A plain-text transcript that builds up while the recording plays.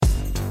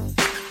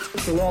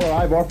Mr. Lawler,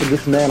 I've offered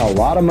this man a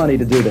lot of money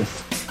to do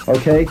this,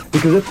 okay?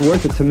 Because it's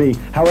worth it to me.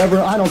 However,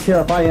 I don't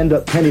care if I end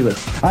up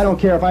penniless. I don't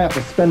care if I have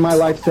to spend my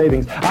life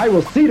savings. I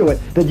will see to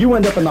it that you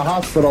end up in the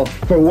hospital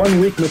for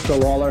 1 week,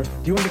 Mr. Lawler. Do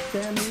you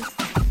understand me?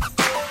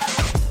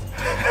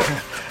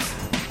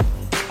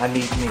 I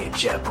need me a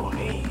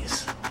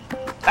Japanese.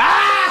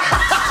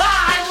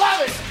 I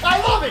love it!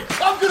 I love it!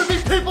 I'm gonna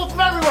meet people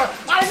from everywhere.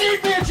 I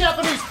need me a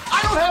Japanese.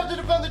 I don't have to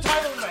defend the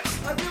title match.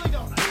 I really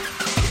don't.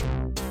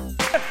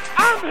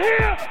 I'm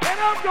here and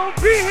I'm gonna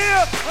be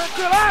here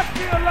until I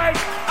feel like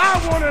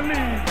I wanna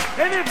leave.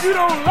 And if you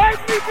don't like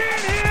me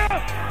being here,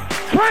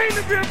 train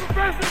to be a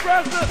professional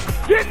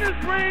wrestler, get in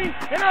this ring,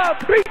 and I'll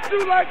beat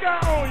you like I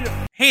own you.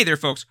 Hey there,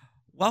 folks.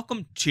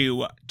 Welcome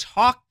to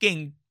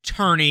Talking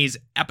Tourneys,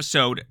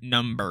 episode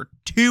number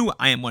 2.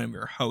 I am one of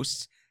your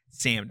hosts,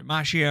 Sam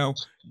Damasio.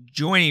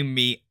 Joining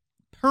me,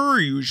 per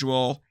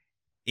usual,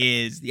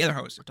 is the other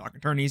host of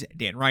Talking Tourneys,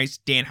 Dan Rice.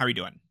 Dan, how are you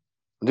doing?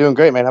 I'm doing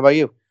great, man. How about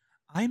you?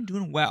 I'm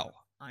doing well.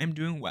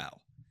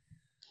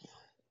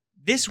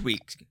 This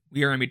week,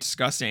 we are going to be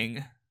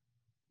discussing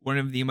one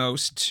of the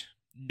most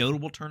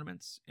notable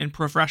tournaments in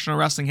professional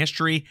wrestling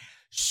history,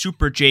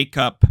 Super J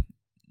Cup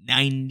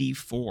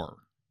 94.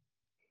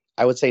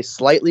 I would say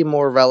slightly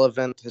more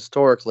relevant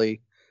historically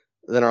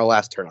than our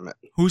last tournament.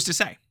 Who's to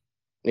say?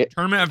 Yeah,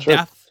 Tournament of sure.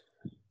 Death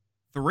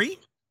 3?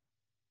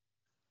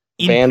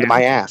 Banned Impact.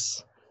 my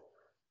ass.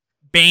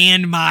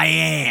 Banned my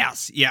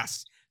ass.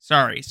 Yes.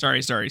 Sorry.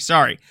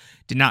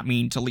 Did not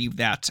mean to leave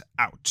that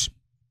out.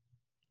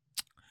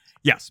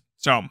 Yes.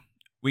 So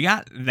we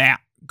got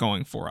that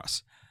going for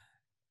us.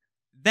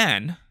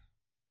 Then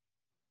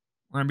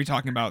we're going to be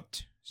talking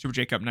about Super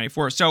J Cup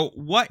 94. So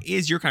what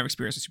is your kind of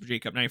experience with Super J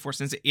Cup 94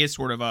 since it is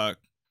sort of a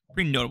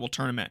pretty notable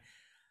tournament?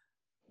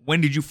 When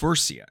did you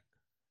first see it?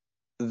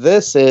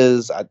 This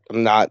is, I'm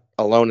not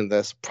alone in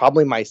this,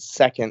 probably my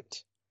second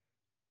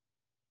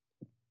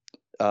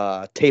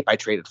tape I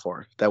traded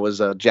for. That was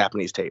a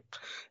Japanese tape.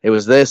 It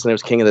was this, and it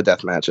was King of the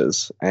Death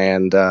Matches.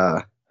 And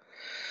I,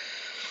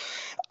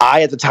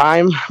 at the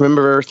time,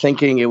 remember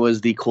thinking it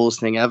was the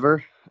coolest thing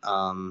ever.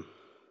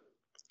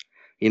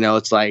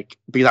 It's like,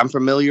 because I'm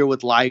familiar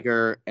with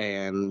Liger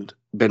and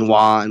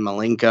Benoit and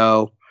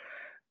Malenko,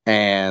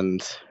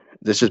 and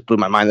this just blew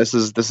my mind. This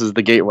is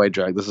the gateway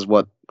drug. This is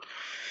what,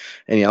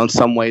 in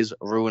some ways,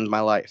 ruined my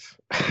life.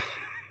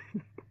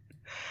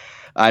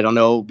 I don't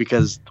know,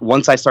 because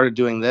once I started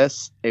doing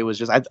this, it was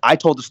just, I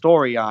told the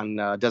story on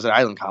Desert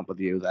Island Comp with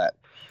you that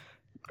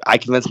I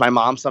convinced my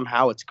mom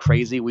somehow. It's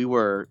crazy. We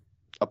were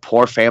a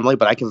poor family,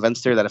 but I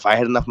convinced her that if I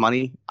had enough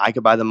money, I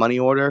could buy the money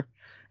order,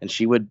 and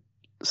she would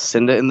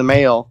send it in the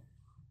mail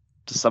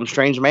to some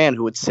strange man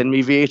who would send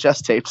me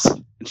VHS tapes,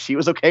 and she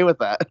was okay with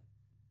that.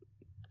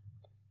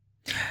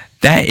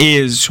 That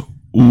is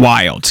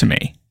wild to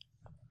me.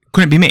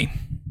 Couldn't be me.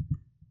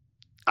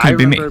 I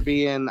remember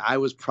I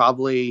was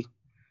probably,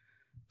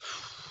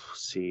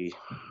 it's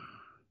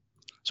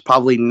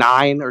probably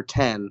 9 or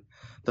 10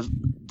 the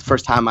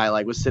first time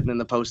I was sitting in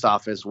the post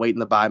office waiting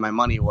to buy my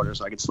money order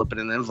so I could slip it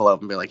in an envelope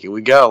and be like, here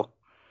we go.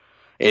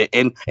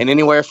 And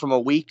anywhere from a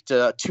week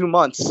to 2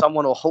 months,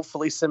 someone will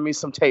hopefully send me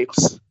some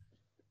tapes.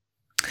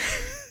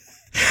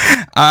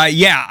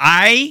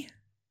 I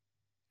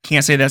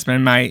can't say that's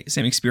been my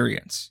same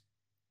experience.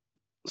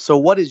 So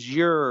what is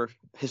your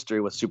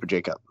history with Super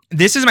J Cup?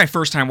 This is my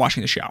first time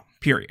watching the show,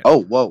 period.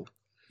 Oh, whoa.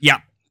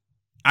 Yeah.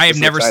 I have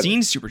never exciting.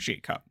 seen Super J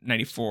Cup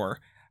 94.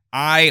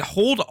 I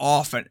hold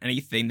off on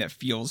anything that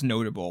feels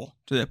notable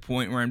to the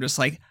point where I'm just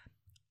like,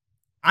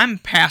 I'm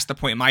past the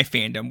point in my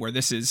fandom where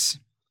this is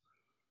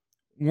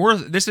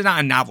not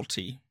a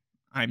novelty.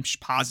 I'm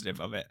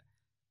positive of it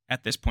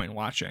at this point in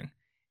watching.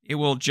 It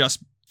will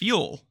just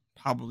feel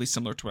probably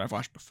similar to what I've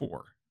watched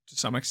before to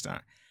some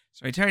extent.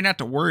 So I try not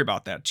to worry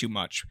about that too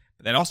much.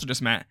 But that also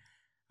just meant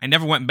I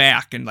never went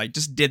back and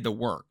just did the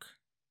work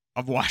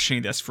of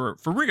watching this for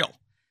real.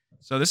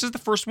 So this is the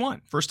first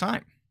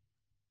time.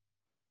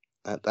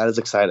 That is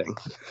exciting.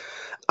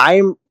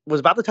 I was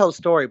about to tell a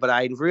story, but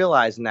I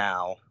realize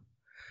now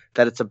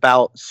that it's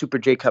about Super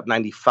J Cup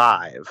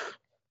 95.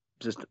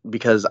 Just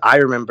because I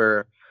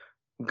remember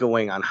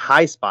going on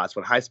High Spots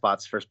when High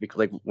Spots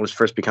was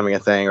first becoming a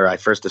thing, or I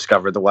first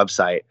discovered the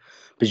website,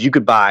 because you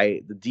could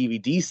buy the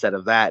DVD set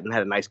of that and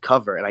had a nice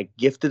cover, and I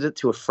gifted it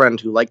to a friend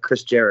who liked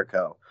Chris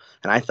Jericho,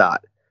 and I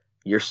thought,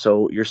 you're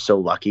so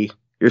lucky.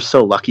 You're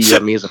so lucky you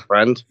have me as a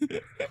friend.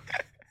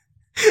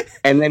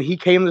 And then he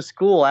came to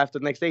school after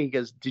the next day. He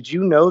goes, did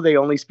you know they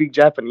only speak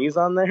Japanese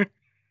on there?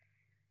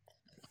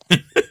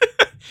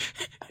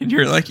 And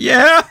you're like,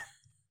 yeah.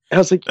 And I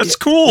was like, that's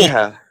cool.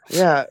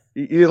 Yeah.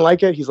 You didn't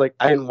like it? He's like,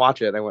 I didn't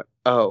watch it. And I went,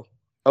 oh,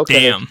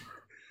 okay. Damn.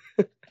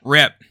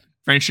 Rip.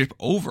 Friendship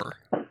over.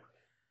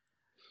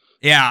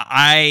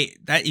 Yeah,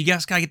 you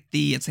guys gotta get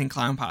the Insane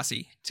Clown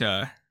Posse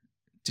to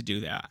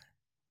do that.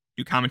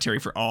 Do commentary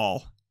for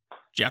all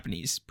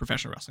Japanese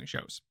professional wrestling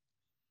shows.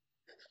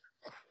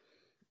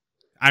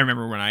 I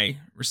remember when I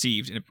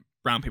received in a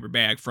brown paper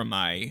bag from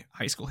my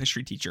high school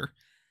history teacher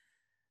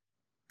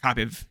a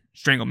copy of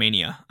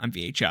Stranglemania on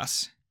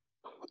VHS.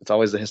 It's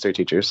always the history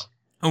teachers.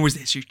 Oh, was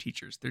the history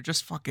teachers? They're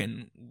just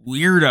fucking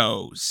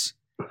weirdos.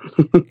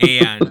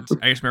 And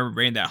I just remember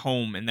bringing that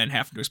home and then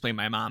having to explain to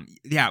my mom,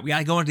 yeah, we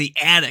gotta go into the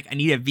attic. I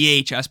need a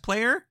VHS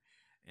player.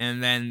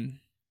 And then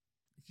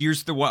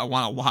here's what I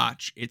want to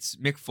watch. It's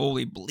Mick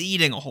Foley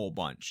bleeding a whole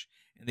bunch.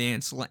 And the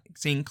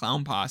Insane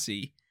Clown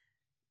Posse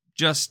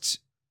just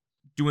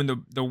doing the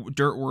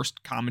dirt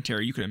worst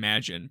commentary you could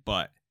imagine,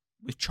 but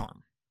with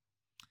charm.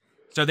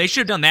 So they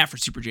should have done that for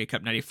Super J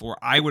Cup 94.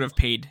 I would have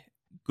paid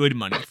good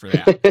money for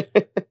that.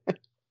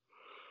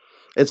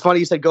 It's funny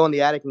you said go in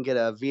the attic and get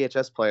a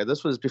VHS player.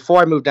 This was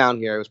before I moved down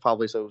here. It was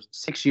probably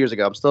 6 years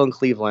ago. I'm still in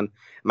Cleveland.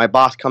 My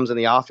boss comes in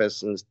the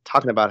office and is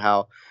talking about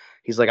how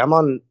he's like, I'm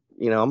on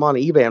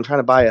eBay. I'm trying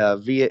to buy a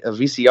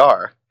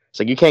VCR. It's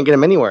like, you can't get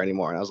them anywhere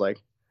anymore. And I was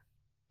like,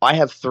 I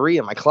have 3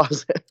 in my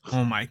closet.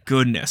 Oh my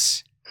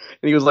goodness.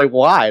 And he was like,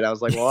 why? And I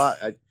was like, well,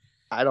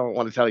 I don't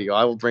want to tell you.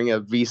 I will bring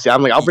a VCR.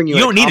 I'm like, I'll bring you.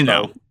 You don't need to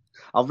know.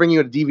 I'll bring you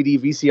a DVD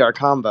VCR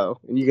combo,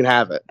 and you can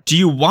have it. Do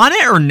you want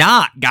it or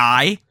not,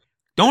 guy?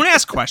 Don't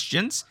ask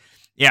questions.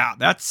 Yeah,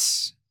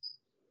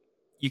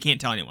 you can't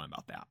tell anyone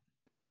about that.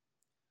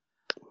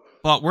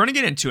 But we're going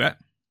to get into it.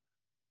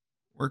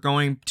 We're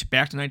going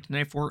back to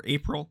 1994,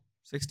 April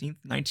 16th,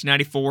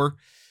 1994.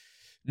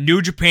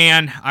 New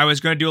Japan. I was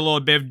going to do a little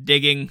bit of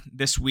digging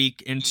this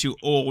week into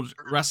old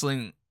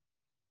wrestling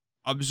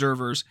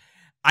observers.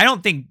 I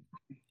don't think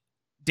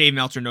Dave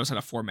Meltzer knows how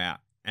to format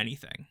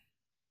anything.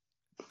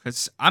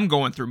 Because I'm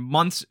going through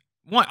months.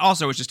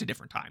 Also, it's just a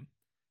different time.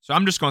 So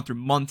I'm just going through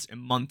months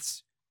and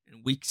months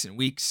and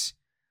weeks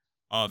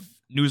of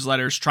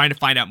newsletters trying to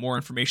find out more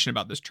information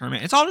about this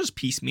tournament. It's all just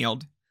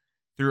piecemealed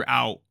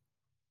throughout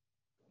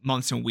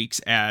months and weeks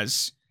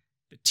as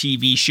the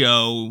TV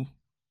show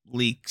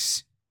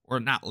leaks, or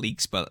not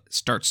leaks, but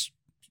starts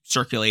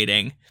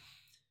circulating.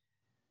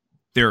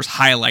 There's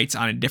highlights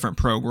on a different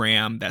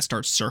program that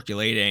starts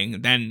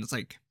circulating. Then it's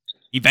like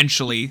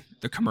eventually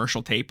the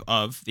commercial tape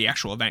of the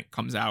actual event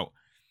comes out.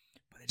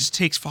 But it just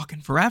takes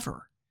fucking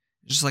forever.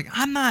 It's just like,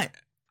 I'm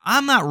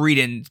not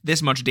reading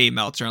this much Dave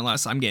Meltzer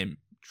unless I'm getting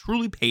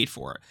truly paid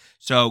for it.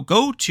 So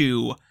go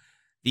to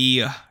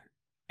the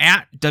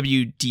at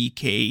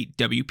WDKWPN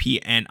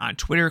on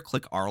Twitter,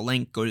 click our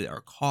link, go to our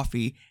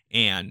coffee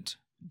and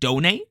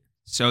donate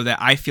so that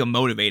I feel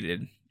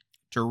motivated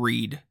to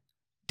read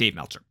Dave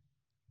Meltzer.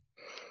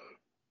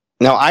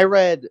 Now, I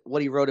read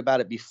what he wrote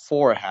about it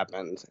before it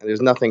happened, and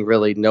there's nothing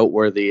really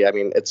noteworthy. I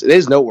mean, it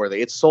is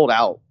noteworthy. It's sold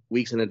out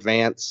weeks in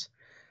advance.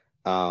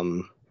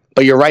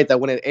 But you're right that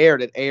when it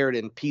aired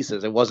in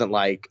pieces. It wasn't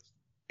like,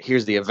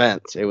 here's the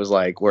event. It was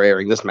like, we're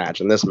airing this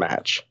match and this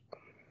match.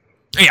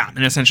 Yeah,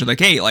 and essentially like,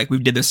 hey, like we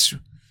did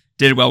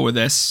well with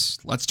this.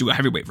 Let's do a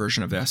heavyweight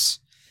version of this.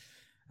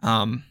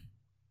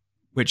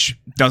 Which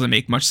doesn't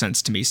make much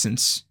sense to me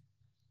since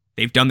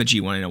they've done the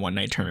G1 in a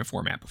one-night tournament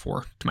format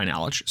before, to my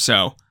knowledge.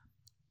 So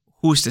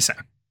who's to say?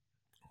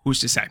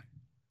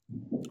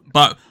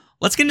 But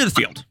let's get into the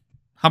field.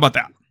 How about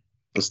that?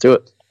 Let's do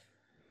it.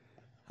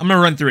 I'm going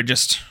to run through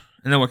it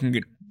and then we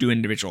can do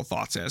individual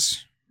thoughts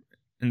as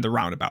in the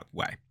roundabout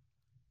way.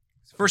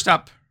 First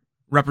up,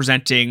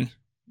 representing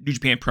New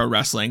Japan Pro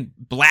Wrestling,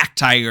 Black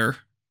Tiger,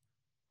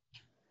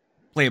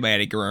 played by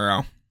Eddie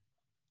Guerrero.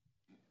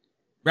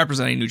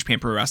 Representing New Japan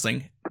Pro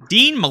Wrestling,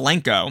 Dean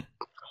Malenko.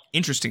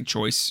 Interesting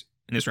choice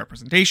in this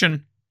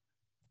representation.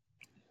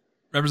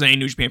 Representing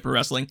New Japan Pro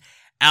Wrestling,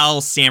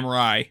 Al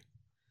Samurai.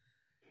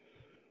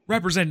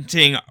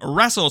 Representing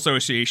Wrestle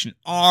Association,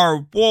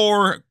 R.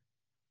 War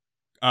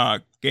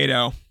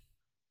Gato.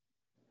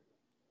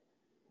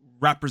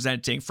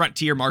 Representing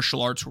Frontier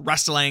Martial Arts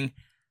Wrestling,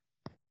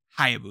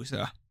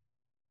 Hayabusa.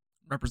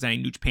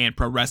 Representing New Japan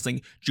Pro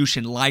Wrestling,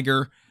 Jushin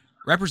Liger.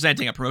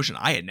 Representing a promotion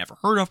I had never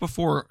heard of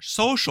before,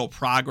 Social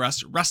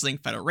Progress Wrestling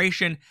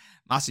Federation,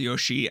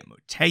 Masayoshi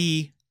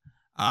Motegi.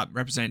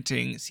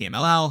 Representing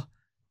CMLL,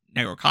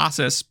 Negro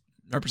Casas.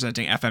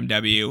 Representing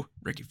FMW,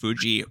 Ricky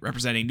Fuji.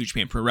 Representing New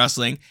Japan Pro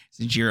Wrestling,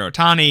 Shinjiro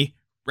Otani.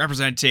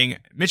 Representing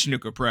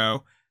Michinoku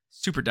Pro,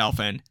 Super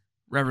Delphin.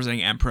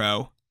 Representing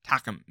M-Pro,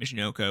 Taka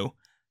Michinoku,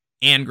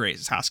 and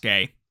Grace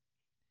Sasuke.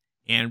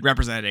 And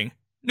representing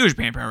New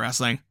Japan Pro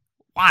Wrestling,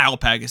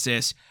 Wild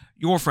Pegasus,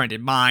 your friend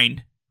and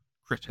mine,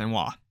 Chris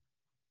Benoit.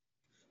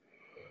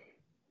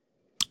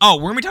 Oh,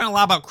 we're going to be talking a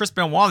lot about Chris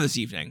Benoit this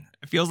evening.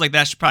 It feels like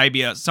that should probably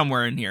be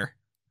somewhere in here.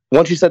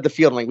 Once you said the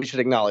field link, we should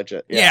acknowledge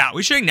it. Yeah,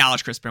 we should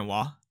acknowledge Chris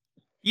Benoit.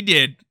 He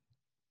did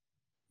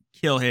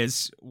kill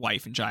his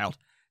wife and child.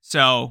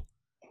 So,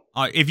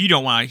 if you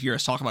don't want to hear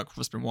us talk about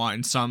Chris Benoit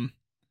in some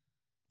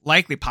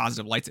likely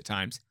positive lights at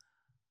times,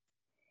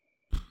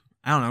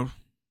 I don't know,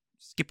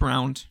 skip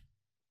around,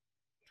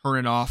 turn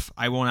it off.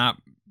 I will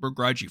not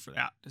begrudge you for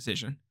that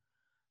decision.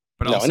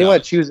 But no, also, anyone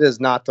that chooses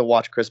not to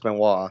watch Chris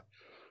Benoit,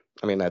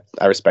 I mean,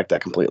 I respect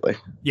that completely.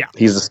 Yeah.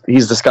 He's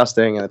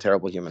disgusting and a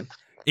terrible human.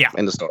 Yeah.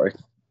 In the story.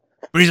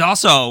 But he's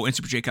also in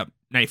Super J Cup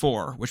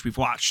 94, which we've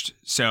watched.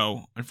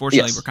 So,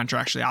 unfortunately, Yes. we're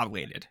contractually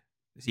obligated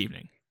this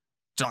evening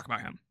to talk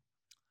about him.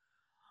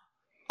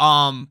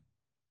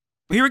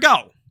 But here we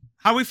go.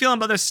 How are we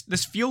feeling about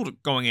this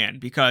field going in?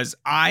 Because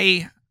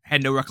I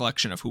had no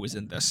recollection of who was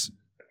in this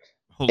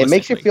It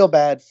makes you feel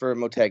bad for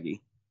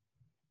Motegi.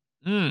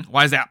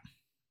 Why is that?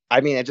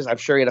 I mean, I'm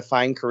sure he had a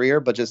fine career,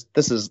 but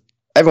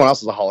everyone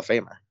else is a Hall of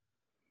Famer.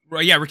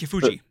 Right, yeah, Ricky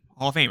Fuji,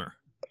 Hall of Famer.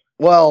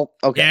 Well,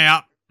 okay.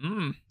 Yeah.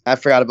 I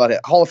forgot about it.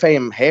 Hall of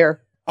Fame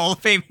hair. Hall of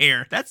Fame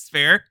hair. That's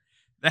fair.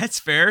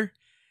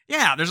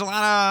 Yeah, there's a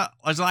lot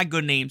of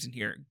good names in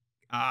here.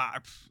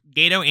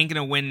 Gato ain't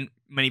gonna win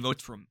many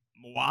votes from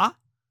Moa,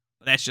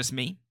 but that's just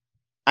me.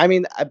 I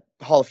mean,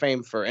 Hall of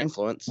Fame for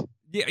influence.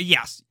 Yeah,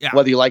 yes. Yeah.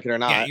 Whether you like it or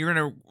not. Yeah, you're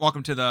gonna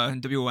welcome to the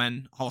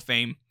WON Hall of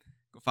Fame.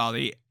 Go follow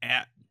the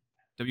at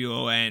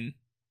WON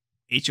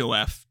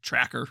HOF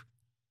tracker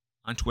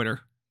on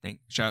Twitter.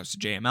 Shout outs to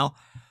JML.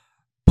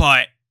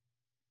 But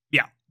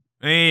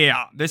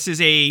yeah, this is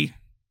a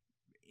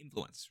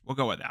influence. We'll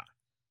go with that.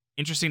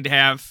 Interesting to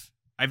have.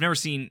 I've never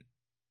seen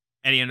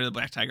Eddie under the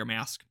Black Tiger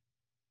mask,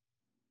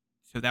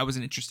 so that was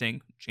an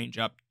interesting change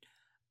up.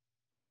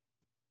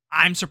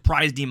 I'm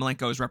surprised Dean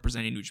Malenko is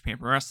representing New Japan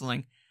Pro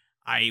Wrestling.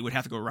 I would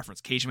have to go reference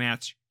Cage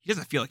Match. He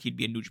doesn't feel like he'd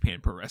be a New Japan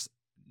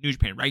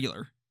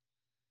regular.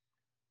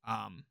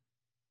 But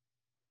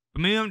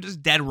maybe I'm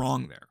just dead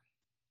wrong there.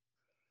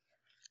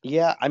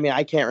 Yeah, I mean,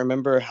 I can't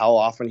remember how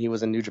often he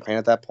was in New Japan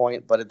at that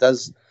point, but it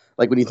does,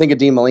 like, when you think of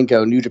Dean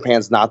Malenko, New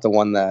Japan's not the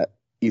one that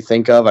you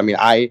think of. I mean,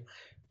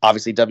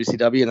 obviously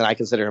WCW, and then I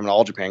consider him an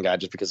All Japan guy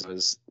just because of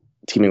his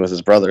teaming with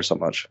his brother so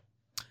much.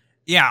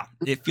 Yeah,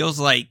 it feels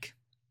like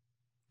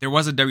there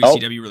was a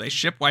WCW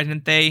relationship. Why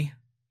didn't they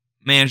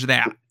manage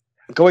that?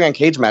 Going on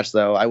Cage Match,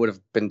 though, I would have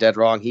been dead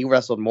wrong. He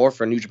wrestled more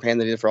for New Japan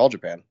than he did for All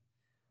Japan.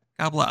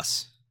 God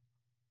bless.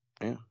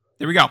 Yeah.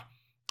 There we go.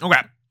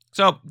 Okay,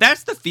 so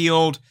that's the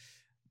field.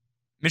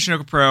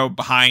 Michinoku Pro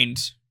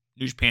behind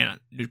New Japan.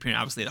 New Japan,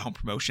 obviously, the home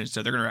promotion,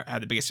 so they're going to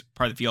have the biggest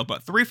part of the field.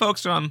 But 3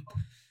 folks from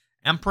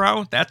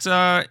M-Pro, that's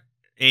a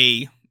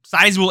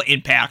sizable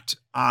impact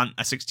on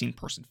a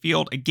 16-person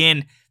field.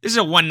 Again, this is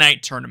a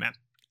one-night tournament.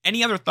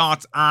 Any other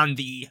thoughts on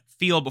the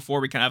field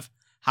before we kind of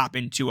hop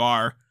into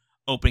our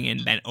opening and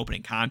then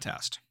opening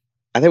contest?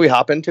 I think we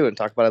hop into it and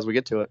talk about it as we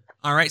get to it.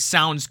 All right,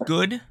 sounds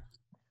good.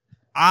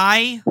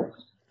 I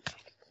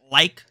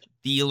like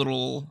the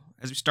little...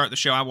 As we start the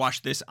show, I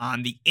watched this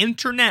on the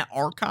Internet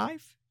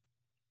Archive,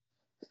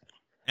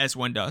 as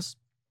one does.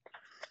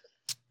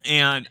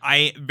 And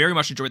I very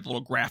much enjoyed the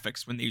little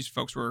graphics when these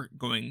folks were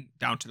going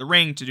down to the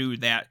ring to do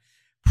that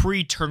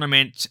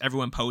pre-tournament.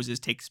 Everyone poses,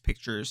 takes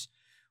pictures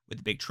with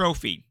the big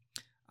trophy.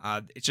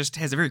 It just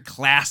has a very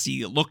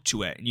classy look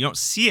to it. And you don't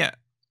see it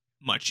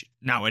much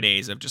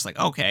nowadays of just like,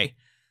 okay,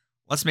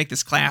 let's make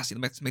this classy.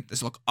 Let's make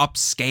this look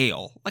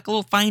upscale, like a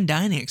little fine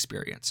dining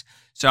experience.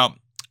 So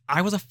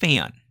I was a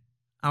fan.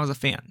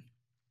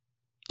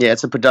 Yeah,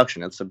 it's a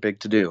production. It's a big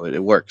to-do. It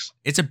works.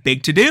 It's a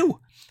big to-do.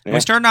 Yeah. We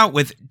started out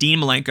with Dean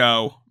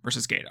Malenko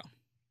versus Gato.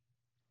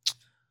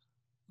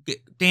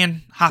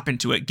 Dan, hop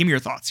into it. Give me your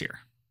thoughts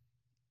here.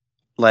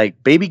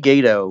 Like, Baby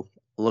Gato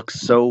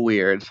looks so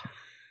weird.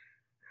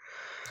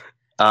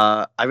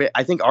 I mean,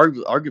 I think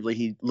arguably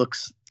he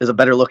is a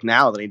better look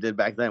now than he did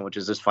back then, which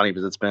is just funny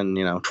because it's been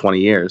 20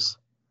 years.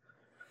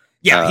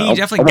 Yeah, he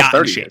definitely got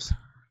in shape.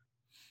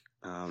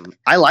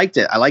 I liked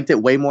it. I liked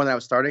it way more than I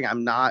was starting. I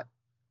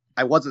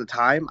was at the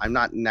time. I'm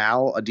not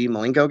now a Dean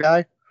Malenko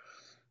guy.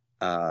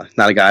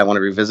 Not a guy I want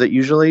to revisit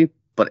usually,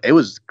 but it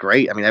was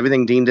great. I mean,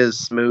 everything Dean did is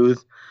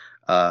smooth.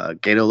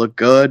 Gato looked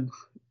good.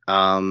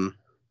 It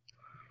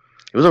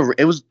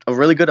was a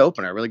really good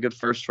opener, a really good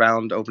first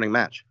round opening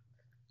match.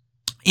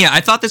 Yeah,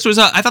 I thought this was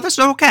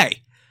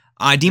okay.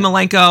 Dean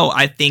Malenko,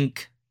 I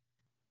think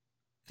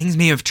things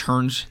may have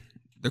turned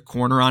the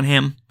corner on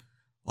him.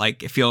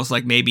 Like, it feels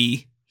like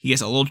maybe he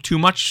gets a little too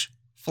much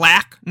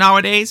flack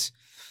nowadays.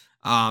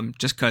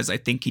 Just because I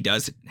think he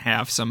does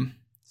have some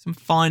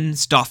fun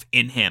stuff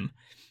in him.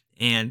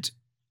 And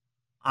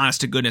honest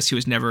to goodness, he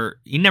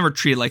never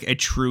treated like a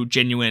true,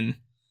 genuine,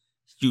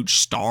 huge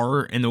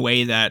star in the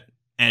way that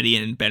Eddie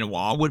and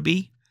Benoit would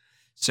be.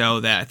 So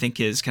that I think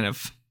is kind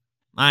of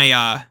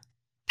my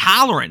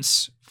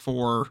tolerance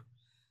for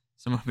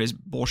some of his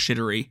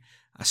bullshittery,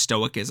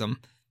 stoicism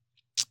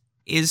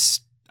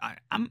is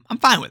I'm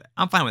fine with it.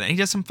 I'm fine with it. He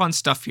does some fun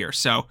stuff here.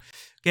 So,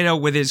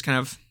 with his kind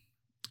of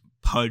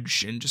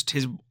pudge and just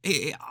his,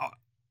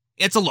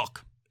 it's a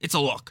look. It's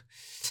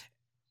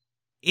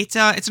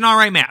an all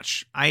right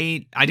match.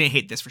 I didn't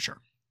hate this for sure.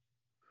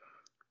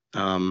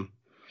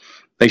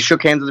 They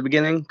shook hands at the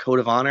beginning. Code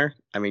of Honor.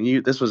 I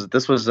mean, this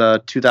was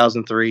a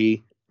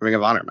 2003 Ring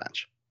of Honor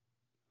match.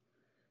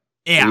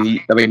 Yeah.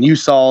 I mean, you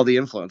saw the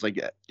influence. Like,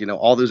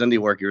 all those indie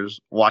workers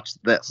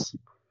watched this.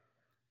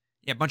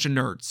 Yeah, bunch of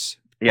nerds.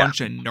 Yeah.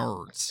 Bunch of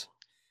nerds.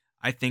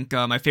 I think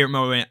my favorite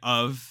moment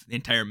of the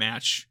entire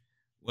match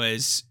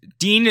was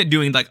Dean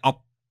doing like a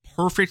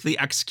perfectly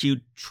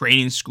executed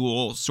training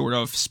school sort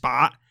of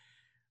spot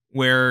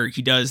where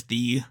he does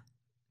the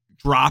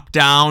drop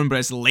down, but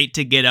is late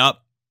to get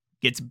up,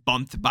 gets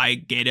bumped by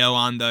Gato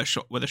on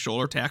with a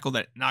shoulder tackle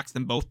that knocks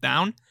them both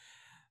down.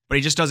 But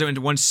he just does it into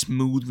one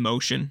smooth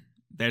motion.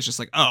 That's just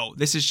like, oh,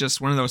 this is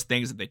just one of those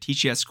things that they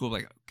teach you at school.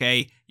 Like,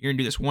 okay, you're going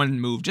to do this one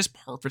move just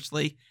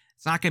perfectly.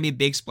 It's not going to be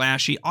big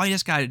splashy. All you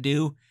just got to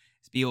do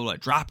is Just be able to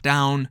drop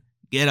down,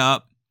 get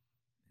up,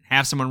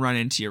 have someone run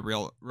into you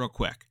real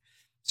quick.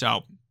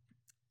 So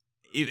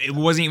it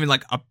wasn't even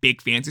like a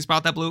big fancy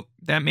spot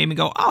that made me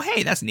go, oh,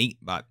 hey, that's neat.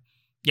 But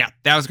yeah,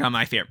 that was kind of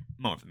my favorite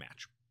moment of the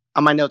match.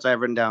 On my notes, I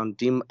have written down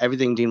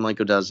everything Dean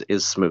Malenko does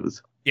is smooth.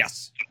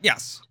 Yes.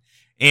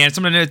 And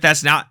something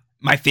that's not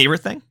my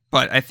favorite thing,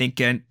 but I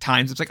think at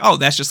times it's like, oh,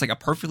 that's just like a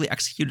perfectly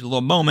executed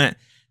little moment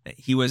that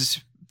he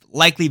was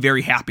likely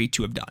very happy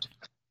to have done.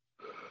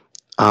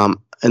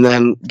 And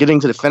then getting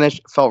to the finish,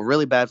 felt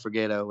really bad for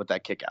Gato with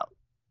that kick out.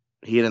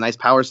 He had a nice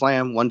power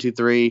slam, 1, 2,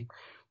 3.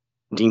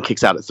 Dean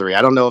kicks out at 3.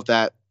 I don't know if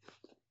that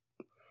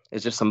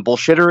is just some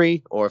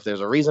bullshittery or if there's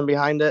a reason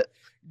behind it.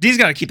 Dean's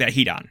got to keep that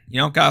heat on.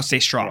 Got to stay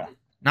strong.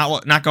 Yeah.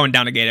 Not going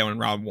down to Gato in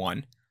round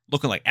 1,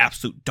 looking like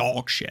absolute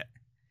dog shit.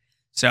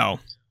 So,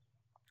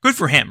 good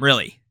for him,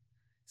 really.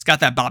 He's got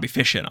that Bobby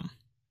Fish in him.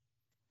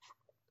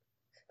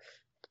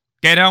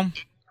 Gato,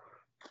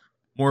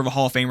 more of a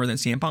Hall of Famer than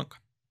CM Punk.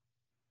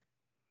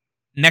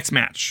 Next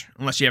match,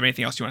 unless you have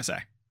anything else you want to say.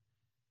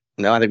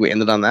 No, I think we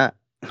ended on that.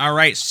 All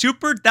right,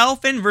 Super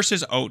Delphin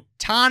versus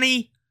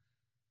Otani.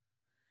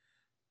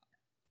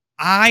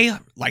 I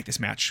like this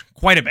match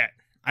quite a bit.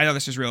 I thought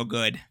this was real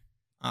good.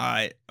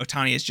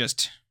 Otani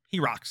is he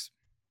rocks.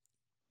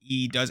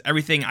 He does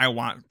everything I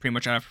want pretty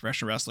much out of a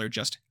professional wrestler.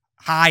 Just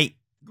great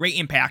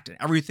impact in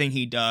everything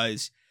he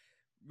does.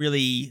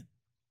 Really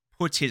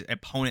puts his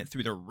opponent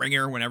through the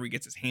ringer whenever he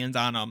gets his hands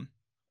on him.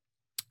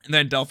 And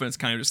then Delphin is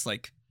kind of just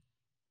like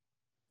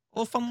a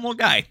little fun little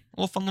guy, a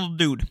little fun little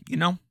dude,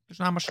 There's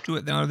not much to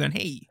it other than,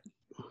 hey,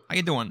 how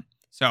you doing?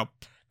 So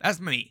that's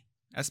me.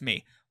 What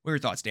are your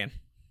thoughts, Dan?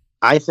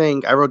 I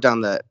think I wrote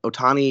down that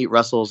Otani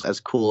wrestles as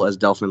cool as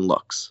Delphin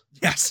looks.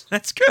 Yes,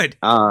 that's good.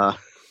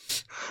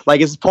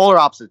 It's polar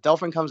opposite.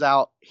 Delphin comes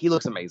out, he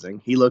looks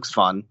amazing. He looks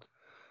fun.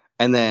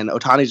 And then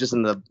Otani's just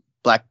in the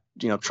black,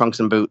 trunks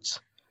and boots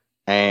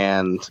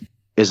and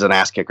is an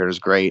ass kicker. It's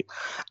great.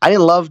 I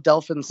didn't love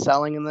Delphin's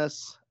selling in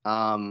this.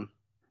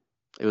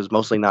 It was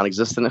mostly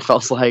non-existent, it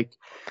felt like.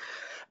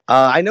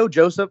 I know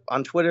Joseph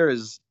on Twitter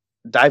is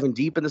diving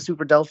deep into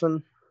Super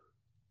Delphin.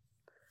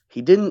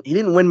 He didn't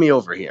win me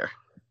over here.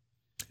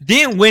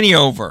 Didn't win you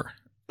over.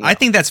 No. I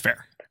think that's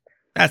fair.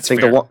 I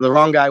think the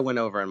wrong guy went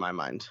over in my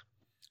mind.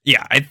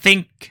 Yeah, I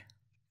think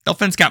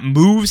Delphin's got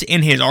moves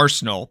in his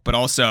arsenal, but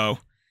also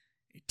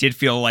it did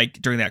feel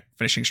like during that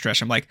finishing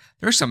stretch, I'm like,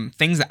 there's some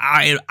things that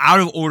I out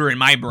of order in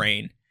my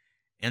brain,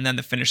 and then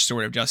the finish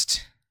sort of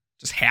just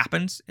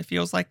happens. It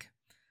feels like,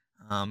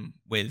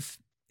 with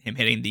him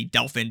hitting the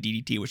Delphin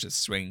DDT, which is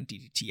swinging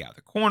DDT out of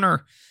the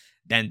corner,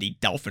 then the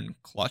Delphin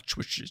clutch,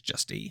 which is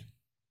just a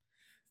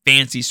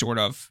fancy sort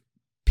of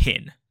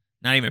pin.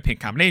 Not even a pin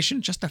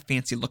combination, just a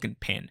fancy looking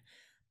pin.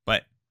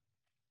 But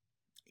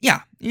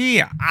yeah,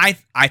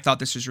 I thought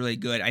this was really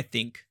good. I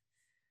think,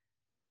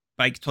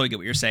 but I totally get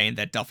what you're saying,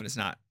 that Delphin is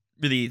not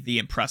really the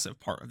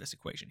impressive part of this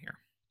equation here.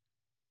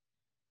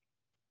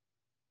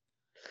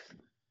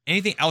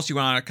 Anything else you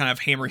want to kind of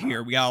hammer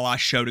here? We got a lot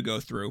of show to go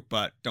through,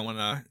 but don't want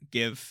to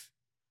give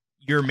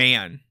your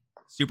man,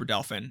 Super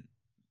Delphin,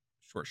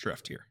 short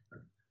shrift here.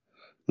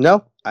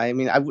 No, I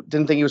mean, I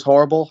didn't think he was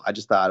horrible. I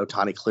just thought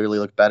Otani clearly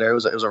looked better. It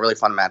was a really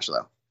fun match,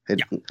 though.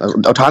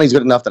 Otani's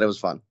good enough that it was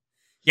fun.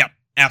 Yep,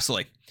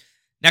 absolutely.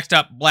 Next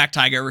up, Black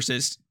Tiger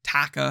versus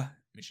Taka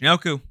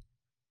Michinoku.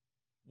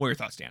 What are your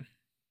thoughts, Dan?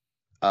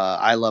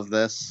 I love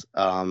this.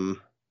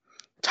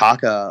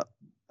 Taka,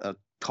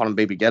 call him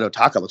Baby Ghetto.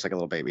 Taka looks like a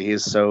little baby. He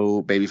is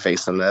so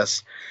baby-faced in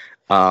this.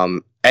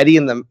 Eddie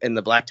in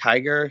the Black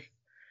Tiger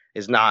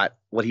is not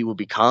what he will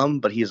become,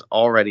 but he is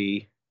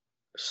already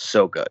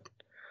so good.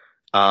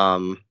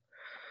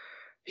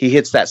 He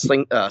hits that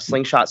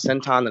slingshot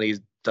senton that he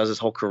does his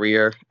whole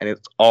career, and it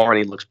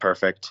already looks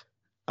perfect.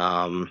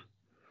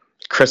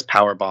 Crisp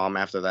power bomb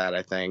after that,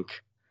 I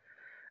think.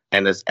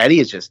 And this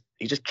Eddie he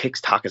just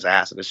kicks Taka's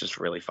ass, and it's just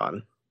really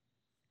fun.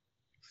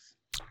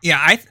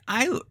 Yeah,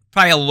 I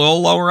probably a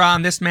little lower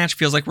on this match.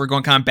 Feels like we're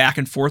going kind of back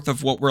and forth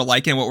of what we're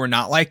liking and what we're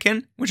not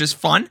liking, which is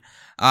fun.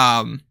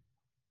 But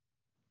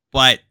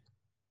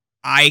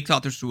I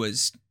thought this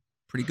was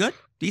pretty good,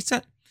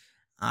 decent.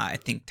 I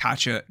think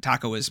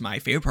Taka was my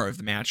favorite part of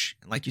the match.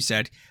 Like you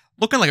said,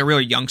 looking like a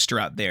real youngster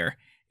out there.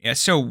 Yeah, it's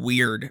so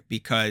weird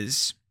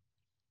because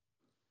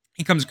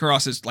he comes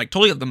across as like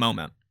totally at the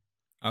moment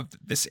of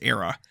this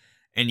era,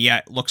 and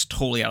yet looks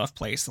totally out of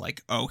place.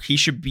 Like, oh, he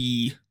should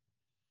be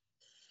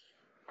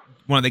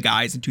one of the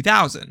guys in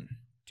 2000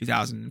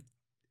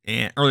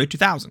 and early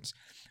 2000s,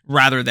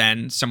 rather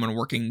than someone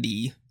working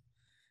the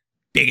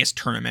biggest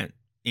tournament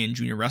in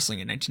junior wrestling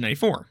in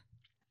 1994.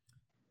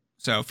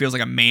 So it feels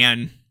like a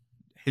man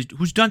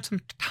who's done some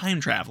time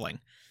traveling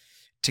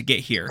to get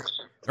here.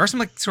 There are some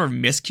like sort of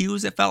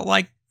miscues, it felt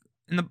like,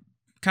 in the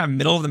kind of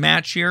middle of the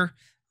match here,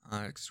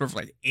 sort of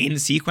like in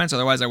sequence.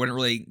 Otherwise, I wouldn't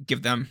really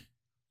give them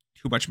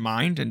too much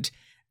mind. And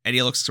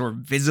Eddie looks sort of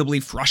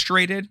visibly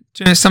frustrated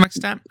to some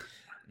extent.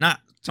 Not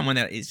someone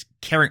that is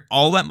caring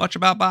all that much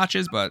about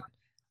botches, but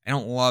I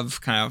don't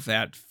love kind of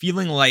that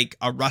feeling like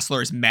a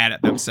wrestler is mad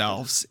at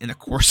themselves in the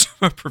course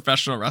of a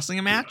professional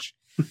wrestling match.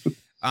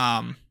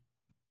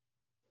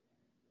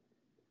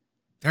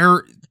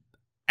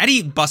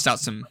 Eddie busts out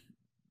some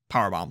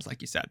power bombs,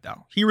 like you said,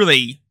 though. He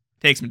really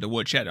takes him to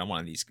woodshed on one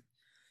of these.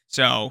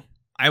 So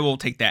I will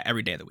take that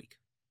every day of the week.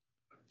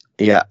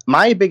 Yeah,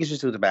 my biggest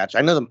issue with the match,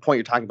 I know the point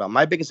you're talking about.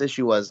 My biggest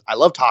issue was I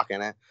love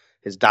talking it.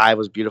 His dive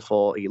was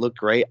beautiful. He looked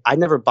great. I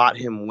never bought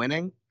him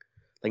winning.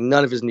 Like,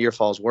 none of his near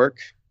falls work.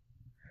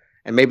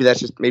 And maybe that's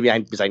just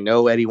because I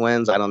know Eddie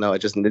wins. I don't know.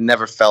 It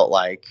never felt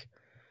like,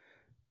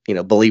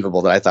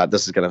 believable that I thought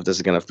this is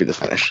gonna be the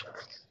finish.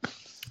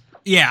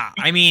 Yeah,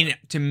 I mean,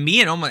 to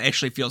me, it almost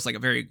actually feels like a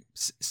very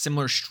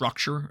similar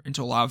structure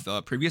into a lot of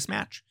the previous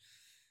match,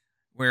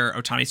 where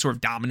Otani sort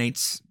of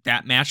dominates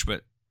that match,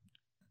 but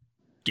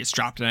gets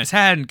dropped on his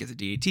head and gets a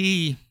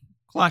DDT,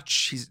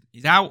 clutch,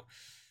 he's out.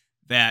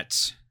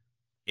 That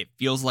it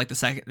feels like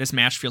this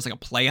match feels like a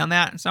play on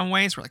that in some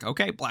ways. We're like,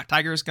 okay, Black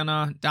Tiger is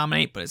gonna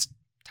dominate, but is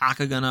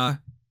Taka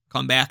gonna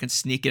come back and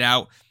sneak it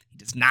out? He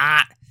does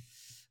not.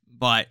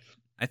 But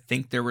I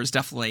think there was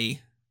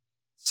definitely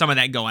some of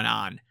that going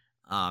on.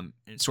 And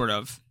sort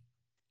of,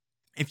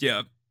 if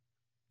you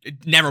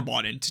never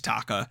bought into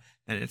Taka,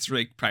 then it's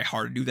really probably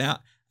hard to do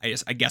that.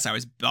 I guess I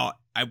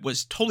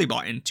was totally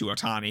bought into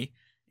Otani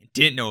and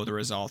didn't know the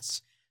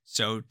results.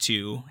 So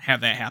to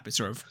have that happen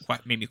sort of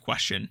made me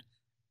question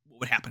what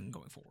would happen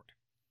going forward.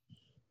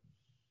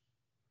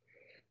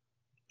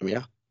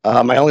 Yeah.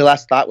 My only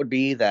last thought would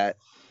be that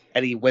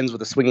Eddie wins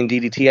with a swinging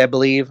DDT, I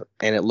believe,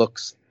 and it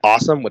looks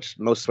awesome, which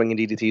most swinging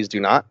DDTs do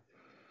not.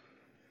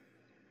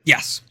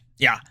 Yes.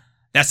 Yeah.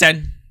 That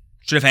said,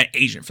 should have had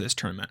Agent for this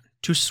tournament.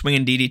 2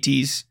 swinging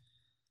DDTs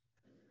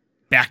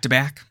back to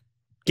back.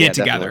 Get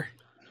together.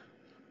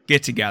 Definitely.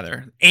 Get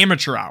together.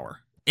 Amateur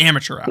hour.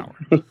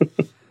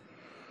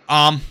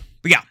 But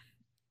yeah,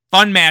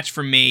 fun match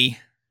for me.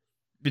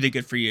 Really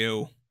good for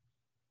you.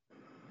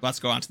 Let's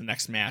go on to the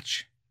next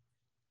match.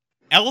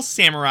 El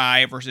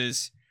Samurai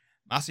versus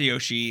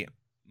Masayoshi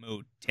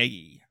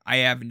Motegi. I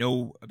have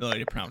no ability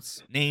to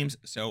pronounce names,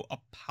 so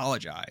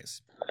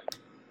apologize.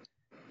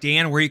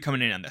 Dan, where are you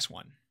coming in on this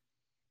one?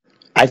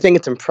 I think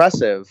it's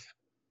impressive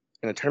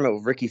in a tournament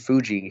with Ricky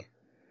Fuji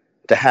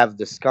to have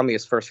the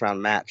scummiest first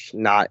round match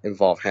not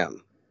involve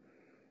him.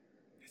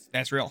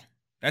 That's real.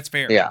 That's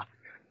fair. Yeah.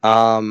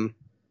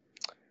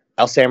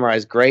 El Samurai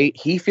is great.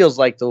 He feels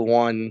like the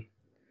one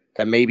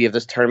that maybe if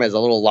this tournament is a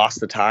little lost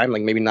to time,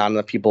 like maybe not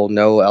enough people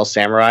know El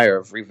Samurai or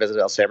have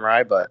revisited El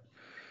Samurai, but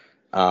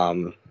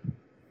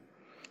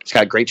he's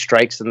got great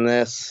strikes in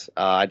this.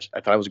 I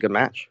thought it was a good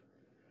match.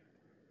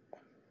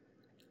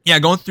 Yeah,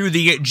 going through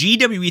the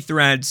GWE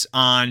threads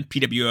on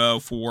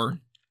PWO for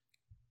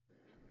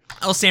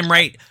El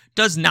Samurai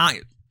does not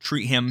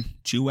treat him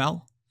too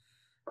well.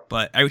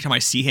 But every time I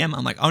see him,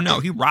 I'm like, oh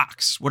no, he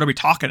rocks. What are we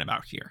talking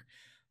about here?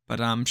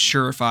 But I'm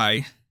sure if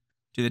I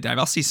do the dive,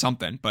 I'll see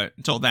something. But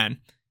until then,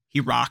 he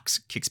rocks,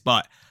 kicks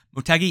butt.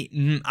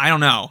 Motegi, I don't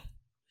know.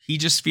 He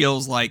just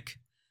feels like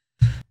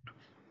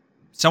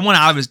someone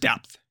out of his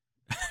depth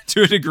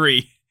to a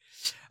degree.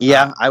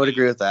 Yeah, I would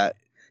agree with that.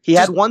 He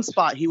had one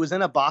spot. He was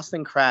in a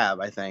Boston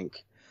Crab, I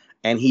think,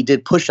 and he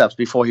did push-ups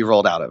before he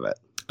rolled out of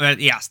it.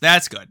 Yes,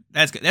 that's good.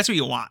 That's good. That's what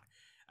you want.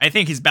 I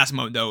think his best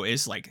mode though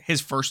is like his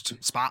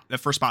first spot, the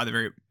first spot of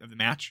the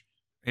match,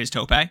 his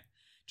tope,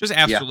 just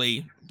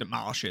absolutely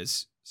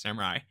demolishes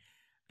Samurai.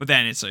 But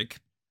then it's like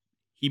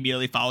he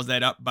immediately follows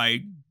that up by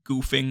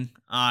goofing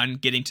on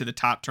getting to the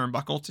top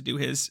turnbuckle to do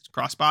his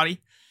crossbody.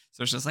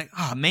 So it's just like,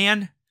 oh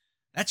man,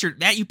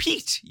 you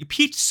peaked. You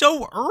peaked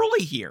so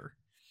early here.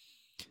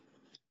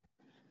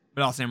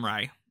 But El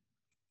Samurai,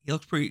 he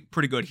looks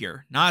pretty good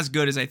here. Not as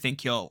good as I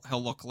think he'll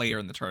look later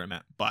in the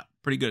tournament, but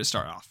pretty good to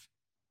start off.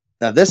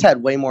 Now, this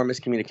had way more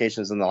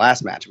miscommunications than the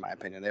last match, in my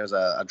opinion. There was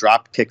a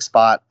drop kick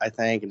spot, I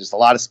think, and just a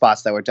lot of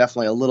spots that were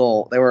definitely a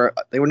little. They were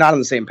not on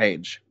the same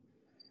page.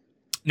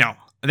 No,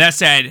 that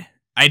said,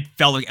 I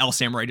felt like El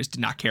Samurai just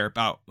did not care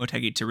about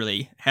Motegi to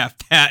really have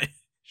that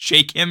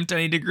shake him to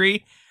any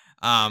degree.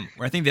 Where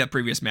I think that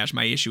previous match,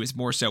 my issue is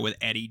more so with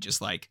Eddie, just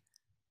like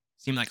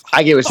seemed like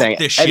I get what you're saying.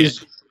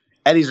 Shit.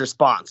 Eddie's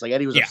response, like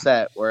Eddie was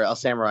upset, where El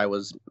Samurai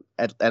was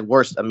at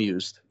worst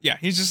amused. Yeah,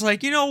 he's just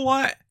like, you know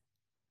what?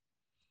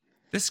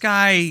 This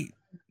guy,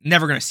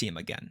 never gonna see him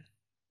again.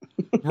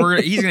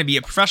 He's gonna be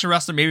a professional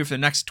wrestler, maybe for the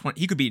next 20.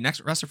 He could be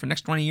next wrestler for the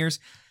next 20 years.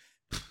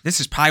 This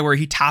is probably where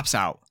he tops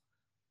out.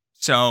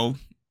 So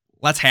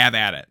let's have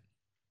at it.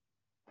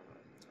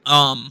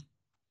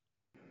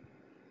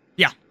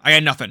 Yeah, I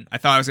had nothing. I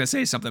thought I was gonna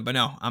say something, but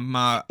no, I'm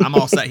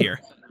all set here.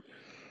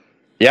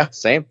 Yeah,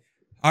 same.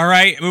 All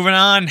right, moving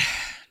on.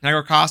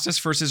 Nigel Costas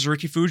versus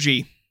Ricky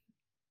Fuji.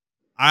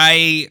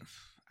 I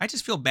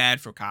just feel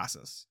bad for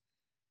Costas.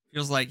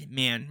 Feels like,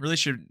 man, really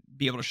should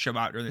be able to show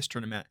out during this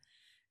tournament.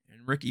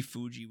 And Ricky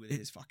Fuji with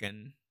his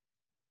fucking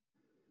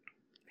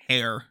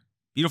hair,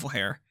 beautiful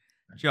hair,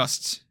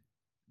 just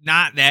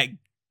not that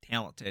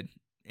talented.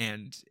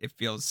 And it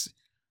feels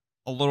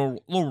a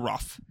little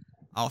rough,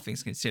 all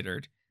things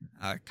considered.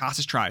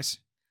 Costas tries,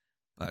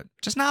 but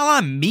just not a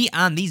lot of meat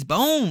on these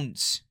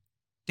bones.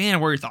 Dan,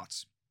 what are your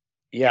thoughts?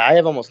 Yeah, I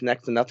have almost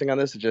next to nothing on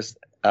this. It's just,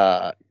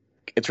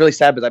 it's really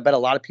sad because I bet a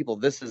lot of people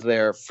this is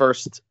their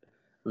first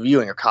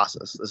viewing or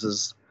Casas. This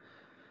is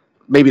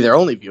maybe their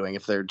only viewing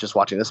if they're just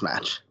watching this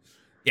match.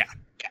 Yeah.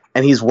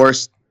 And he's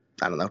worse,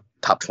 I don't know,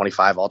 top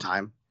 25 all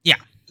time. Yeah.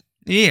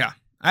 Yeah.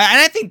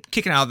 And I think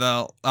kicking out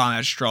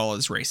the Stroll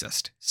is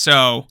racist.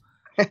 So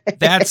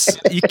that's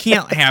you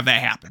can't have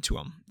that happen to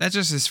him. That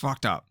just is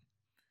fucked up.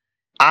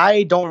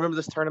 I don't remember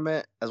this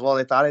tournament as well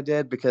as I thought I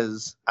did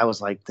because I was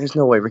like, there's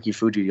no way Ricky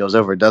Fuji goes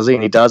over, does he?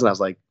 And he does. And I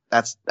was like,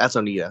 that's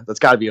Onita. That's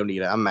got to be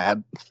Onita. I'm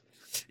mad.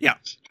 Yeah.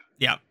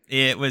 Yeah.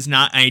 It was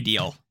not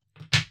ideal,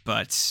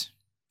 but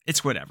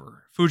it's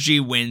whatever. Fuji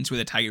wins with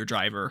a Tiger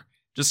driver.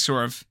 It just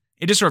sort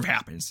of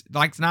happens.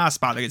 Like, it's not a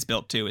spot that gets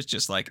built to. It's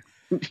just like,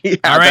 Yeah,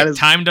 all right,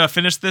 time to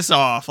finish this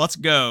off. Let's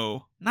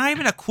go. Not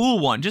even a cool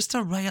one. Just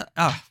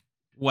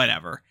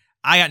whatever.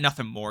 I got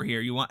nothing more here.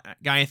 You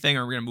got anything,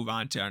 or we're gonna move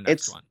on to our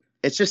next one?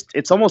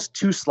 It's almost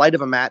too slight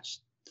of a match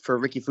for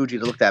Ricky Fuji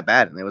to look that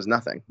bad, and there was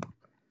nothing.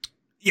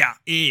 Yeah.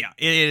 It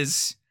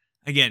is.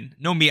 Again,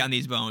 no meat on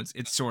these bones.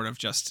 It's sort of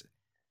just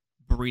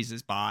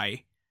breezes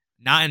by,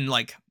 not in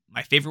like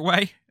my favorite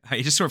way.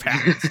 It just sort of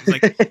happens. It's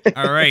like,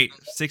 all right,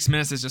 6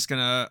 minutes is just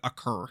gonna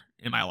occur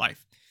in my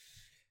life.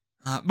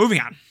 Moving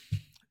on.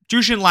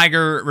 Jushin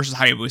Liger versus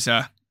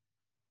Hayabusa.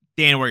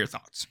 Dan, what are your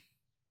thoughts?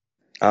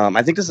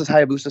 I think this is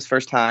Hayabusa's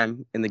first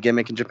time in the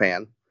gimmick in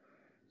Japan,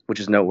 which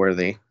is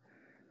noteworthy.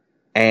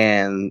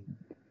 And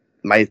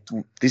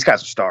these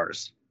guys are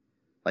stars.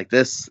 Like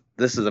this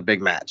is a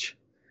big match,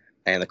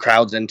 and the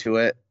crowd's into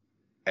it.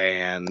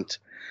 And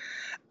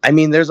I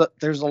mean, there's a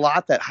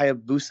lot that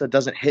Hayabusa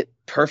doesn't hit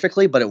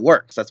perfectly, but it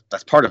works.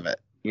 That's part of it.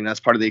 You know, that's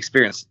part of the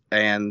experience.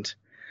 And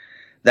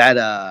that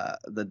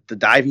the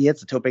dive he hits,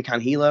 the Tope Con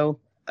Hilo,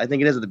 I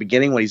think it is at the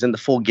beginning when he's in the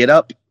full get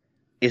up,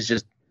 is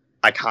just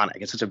iconic.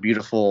 It's such a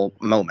beautiful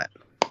moment.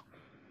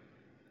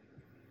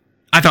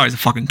 I thought he was a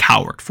fucking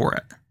coward for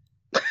it.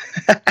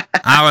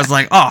 I was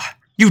like, oh,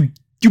 you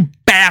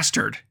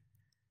bastard.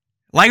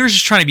 Liger's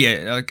just trying to be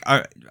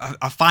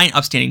a fine,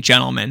 upstanding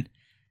gentleman,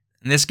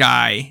 and this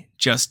guy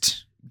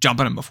just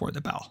jumping him before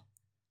the bell.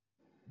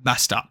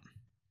 Messed up.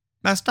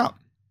 I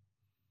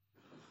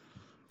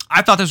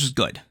thought this was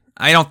good.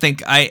 I don't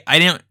think I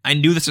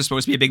knew this was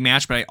supposed to be a big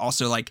match, but I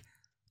also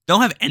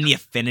don't have any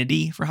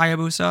affinity for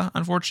Hayabusa,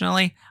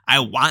 unfortunately. I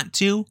want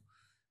to,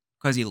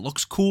 because he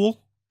looks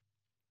cool.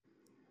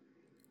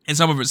 And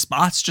some of his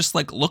spots just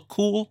look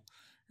cool.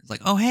 It's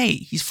like, oh hey,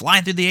 he's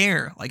flying through the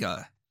air like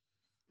a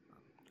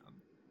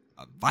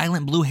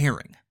violent blue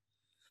herring.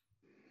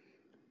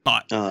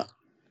 But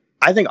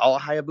I think all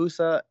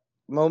Hayabusa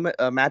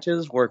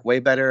matches work way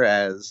better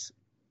as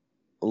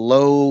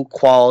low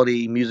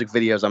quality music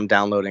videos I'm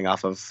downloading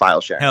off of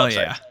file sharing. Hell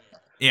websites.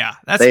 Yeah,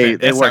 that's they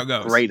how work it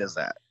goes. great as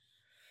that.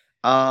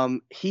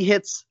 He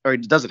hits, or he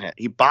doesn't hit.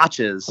 He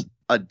botches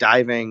a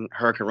diving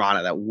Hurricane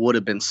Rana that would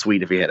have been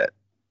sweet if he hit it.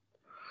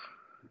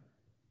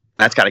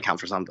 That's got to count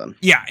for something.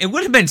 Yeah, it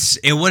would have been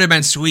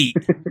sweet.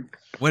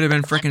 Would have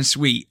been freaking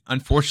sweet.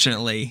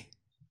 Unfortunately,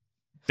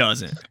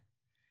 doesn't.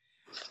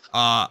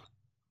 But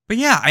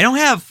yeah, I don't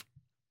have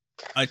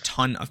a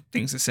ton of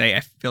things to say. I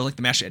feel like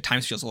the match at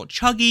times feels a little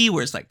chuggy,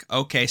 where it's like,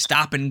 okay,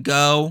 stop and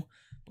go.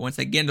 But once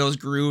they get into those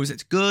grooves,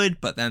 it's good.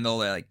 But then they'll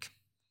there's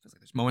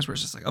moments where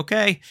it's just like,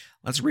 okay,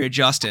 let's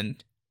readjust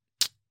and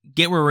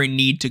get where we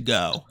need to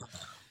go.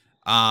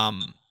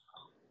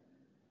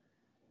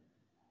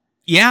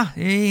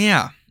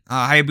 Yeah.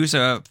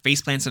 Hayabusa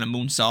face plants in a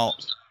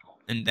moonsault,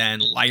 and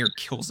then Liger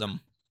kills him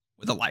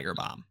with a Liger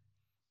bomb,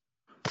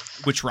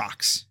 which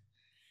rocks.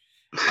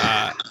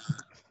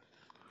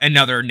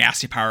 Another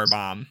nasty power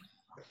bomb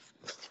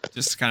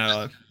just kind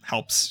of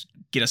helps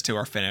get us to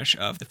our finish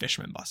of the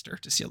Fisherman Buster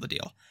to seal the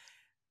deal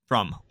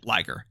from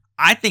Liger.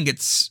 I think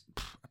it's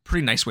a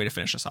pretty nice way to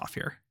finish us off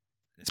here.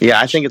 Yeah,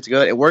 I think it's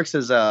good. It works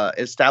as it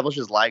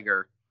establishes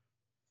Liger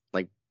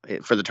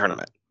for the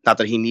tournament. Not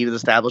that he needed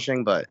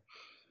establishing, but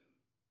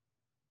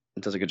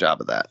it does a good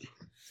job of that.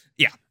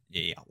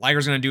 Yeah.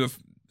 Liger's going to do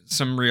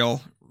some real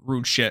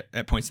rude shit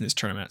at points in this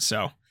tournament,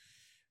 so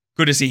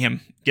good to see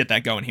him get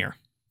that going here.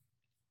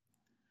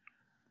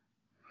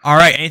 All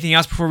right, anything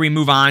else before we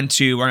move on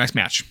to our next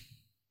match?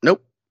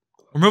 Nope.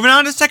 We're moving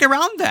on to the second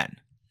round then.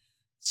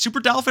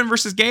 Super Dolphin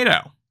versus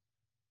Gato.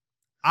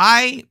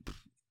 I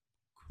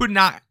do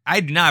not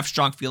have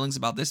strong feelings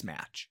about this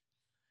match.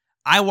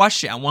 I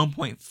watched it at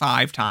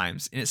 1.5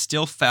 times, and it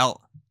still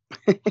felt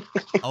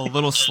a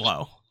little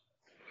slow.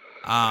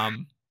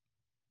 Dolphin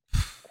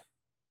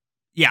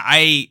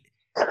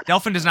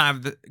does not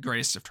have the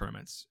greatest of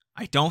tournaments.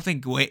 I don't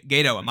think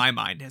Gato, in my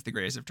mind, has the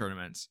greatest of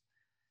tournaments.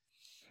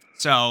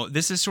 So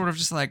this is sort of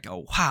just like,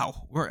 oh,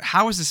 wow,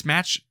 how is this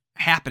match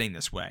happening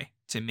this way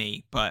to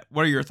me? But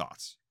what are your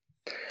thoughts?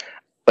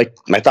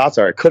 My thoughts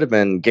are, it could have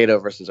been Gato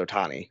versus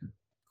Otani.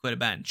 Could have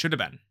been. Should have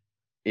been.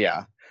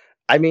 Yeah.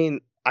 I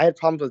mean, I had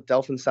problems with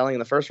Delphin selling in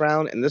the first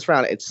round. In this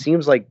round, it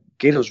seems like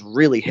Gato's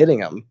really hitting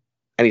him,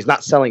 and he's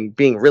not selling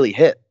being really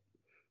hit.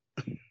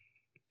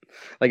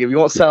 If you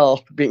won't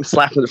sell being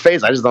slapped in the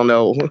face, I just don't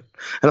know.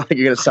 I don't think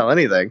you're going to sell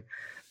anything.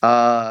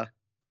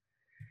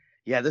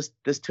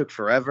 This took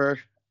forever,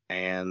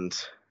 and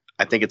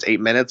I think it's 8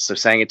 minutes, so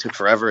saying it took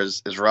forever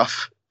is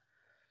rough.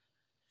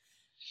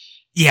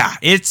 Yeah,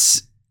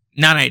 it's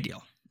not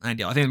ideal. I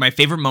think my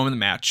favorite moment of the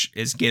match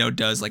is Gato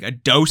does like a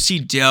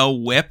do-si-do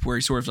whip where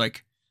he sort of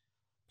like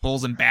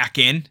pulls him back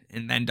in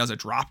and then does a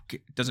drop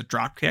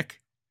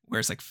kick where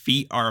it's like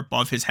feet are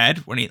above his head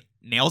when he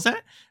nails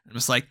it. I'm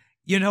just like,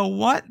 you know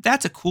what?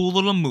 That's a cool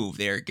little move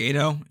there,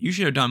 Gato. You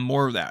should have done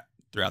more of that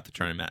throughout the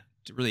tournament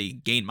to really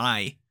gain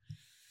my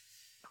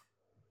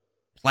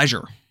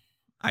pleasure,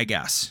 I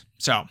guess.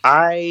 So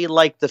I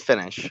like the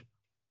finish.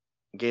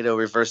 Gato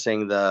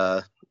reversing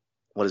the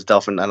what is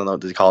Dolphin? I don't know.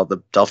 Does he call it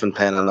the Dolphin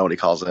pin? I don't know what he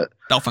calls it.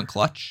 Dolphin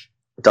clutch.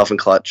 Dolphin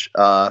clutch.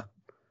 I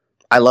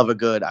love a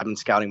good "I've been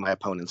scouting my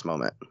opponents"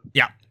 moment.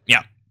 Yeah,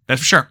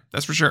 that's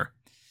for sure.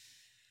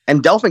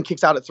 And Dolphin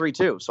kicks out at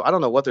 3-2, so I don't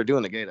know what they're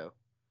doing to Gato.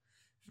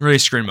 Really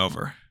screwed him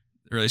over.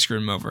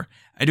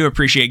 I do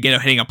appreciate Gato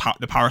hitting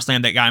the power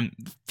slam that got him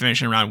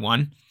finishing round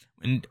 1,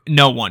 and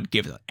no one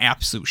gives an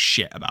absolute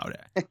shit about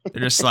it.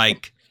 They're just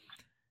like,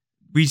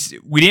 we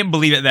didn't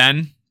believe it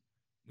then,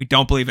 we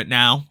don't believe it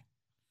now.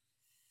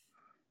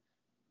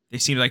 They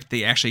seemed like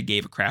they actually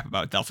gave a crap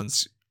about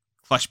Dolphin's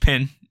clutch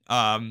pin,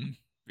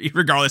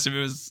 regardless if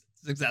it was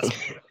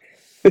successful.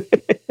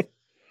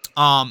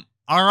 All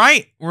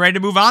right, we're ready to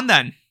move on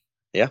then.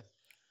 Yeah.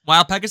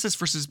 Wild Pegasus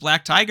versus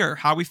Black Tiger.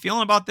 How are we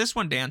feeling about this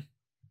one, Dan?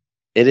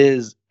 It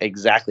is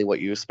exactly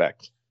what you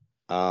expect.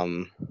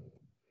 Eddie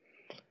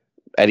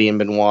and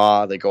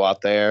Benoit, they go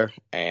out there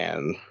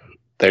and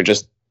they're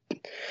just,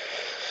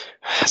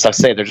 as I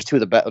say, they're just two of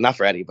the best. Not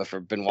for Eddie, but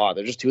for Benoit,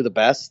 they're just two of the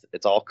best.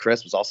 It's all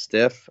crisp. It's all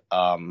stiff.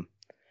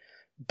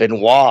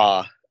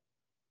 Benoit,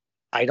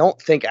 I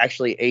don't think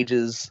actually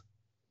ages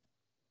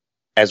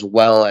as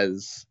well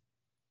as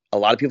a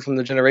lot of people from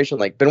the generation.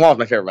 Like Benoit was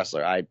my favorite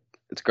wrestler.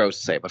 It's gross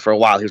to say, but for a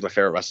while he was my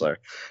favorite wrestler.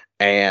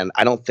 And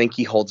I don't think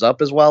he holds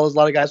up as well as a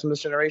lot of guys from this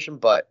generation,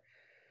 but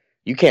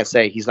you can't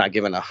say he's not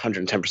giving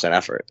 110%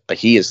 effort. Like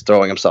he is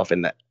throwing himself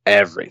into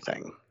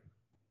everything.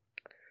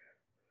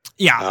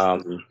 Yeah.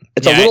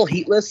 It's a little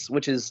heatless,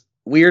 which is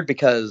weird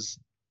because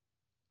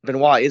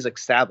Benoit is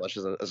established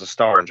as a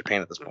star in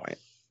Japan at this point.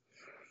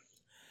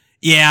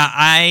 Yeah,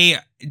 I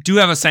do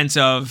have a sense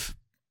of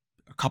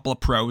a couple of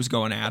pros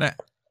going at it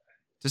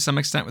to some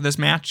extent with this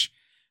match,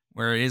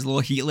 where it is a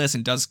little heatless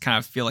and does kind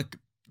of feel like,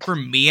 for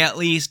me at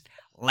least,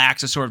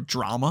 lacks a sort of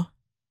drama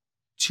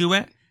to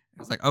it.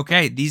 It's like,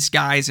 okay, these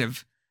guys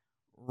have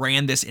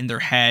ran this in their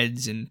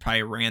heads and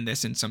probably ran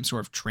this in some sort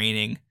of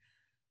training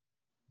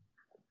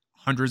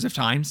hundreds of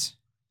times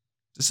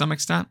to some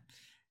extent,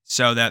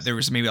 so that there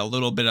was maybe a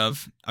little bit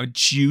of a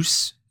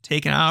juice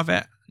taken out of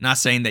it. Not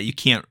saying that you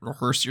can't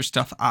rehearse your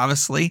stuff,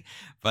 obviously,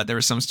 but there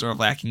was some sort of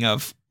lacking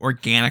of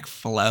organic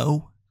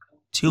flow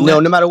to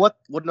it. No matter what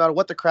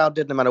the crowd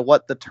did, no matter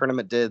what the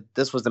tournament did,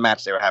 this was the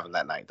match they were having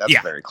that night. That's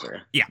very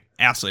clear. Yeah,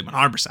 absolutely,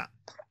 100%.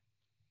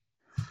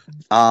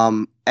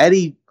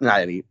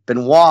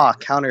 Benoit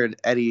countered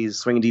Eddie's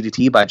swinging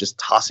DDT by just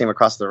tossing him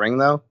across the ring,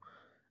 though,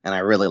 and I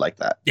really like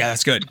that. Yeah,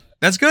 that's good.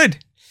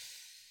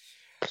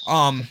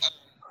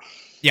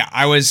 Yeah,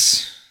 I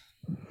was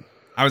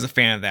a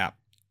fan of that.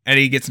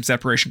 Eddie gets some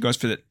separation, goes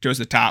to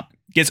the top,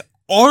 gets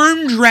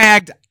arm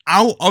dragged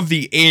out of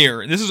the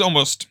air. And this is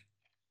almost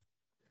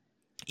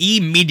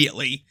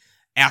immediately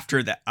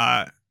after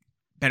that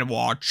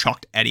Benoit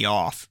chucked Eddie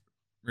off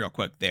real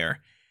quick there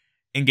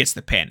and gets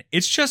the pin.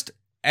 It's just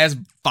as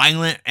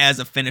violent as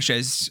a finish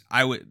as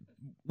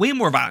way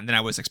more violent than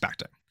I was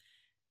expecting.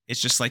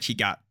 It's just like he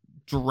got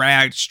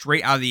dragged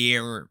straight out of the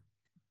air,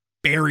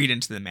 buried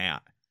into the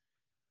mat.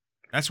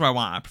 That's what I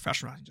want out of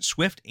professional wrestling, just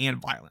swift and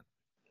violent.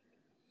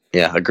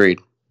 Yeah, agreed.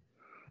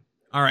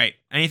 All right.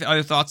 Any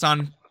other thoughts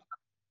on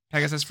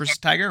Pegasus versus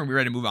Tiger? Or are we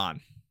ready to move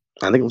on?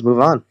 I think let's move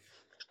on.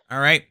 All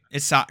right.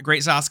 It's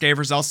Great Sasuke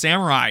versus El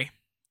Samurai.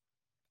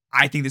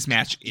 I think this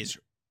match is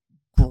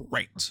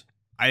great.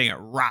 I think it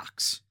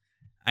rocks.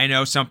 I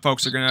know some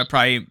folks are going to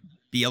probably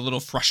be a little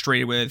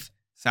frustrated with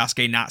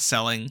Sasuke not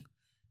selling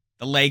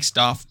the leg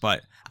stuff,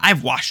 but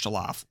I've watched a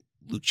lot of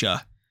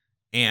Lucha,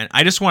 and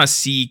I just want to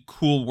see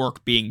cool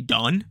work being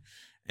done,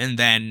 and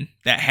then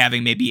that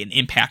having maybe an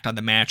impact on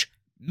the match,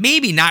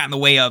 maybe not in the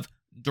way of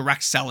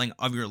direct selling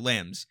of your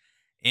limbs.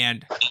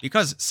 And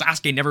because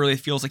Sasuke never really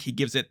feels like he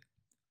gives it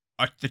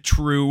the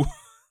true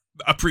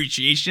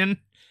appreciation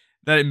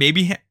that it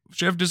maybe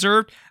should have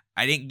deserved,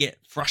 I didn't get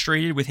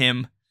frustrated with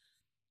him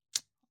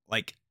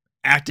like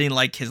acting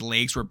like his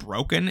legs were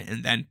broken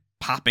and then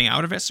popping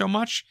out of it so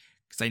much,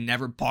 because I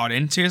never bought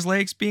into his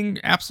legs being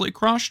absolutely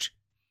crushed,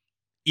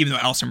 even though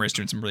El Samurai is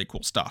doing some really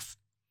cool stuff.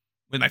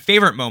 With my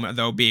favorite moment,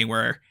 though, being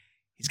where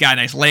he's got a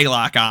nice leg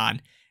lock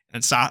on,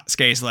 and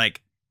Sasuke's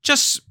like,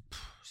 just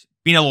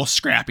being a little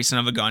scrappy son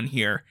of a gun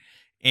here,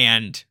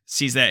 and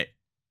sees that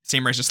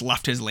Samurai's just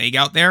left his leg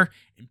out there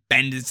and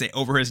bends it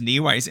over his knee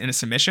while he's in a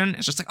submission.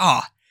 It's just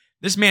like,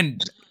 this man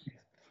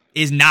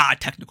is not a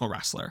technical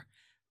wrestler,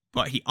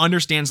 but he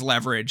understands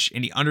leverage,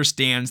 and he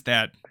understands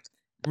that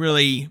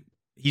really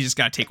he just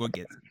got to take what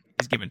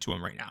is given to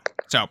him right now.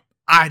 So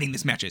I think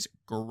this match is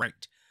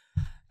great.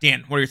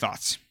 Dan, what are your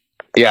thoughts?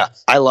 Yeah,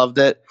 I loved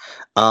it.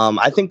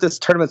 I think this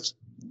tournament's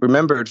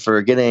remembered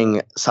for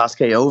getting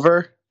Sasuke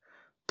over,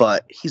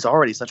 but he's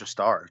already such a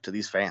star to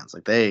these fans.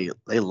 Like they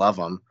love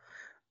him.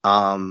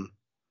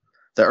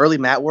 The early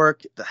mat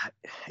work,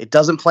 it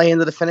doesn't play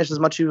into the finish as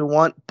much as you would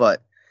want,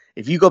 but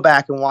if you go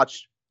back and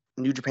watch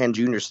New Japan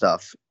Junior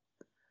stuff,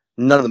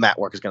 none of the mat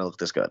work is going to look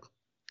this good.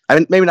 I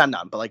mean, maybe not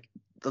none, but like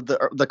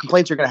the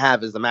complaints you're going to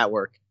have is the mat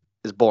work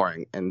is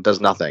boring and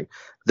does nothing.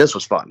 This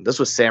was fun. This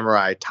was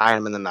Samurai tying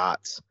him in the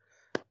knots,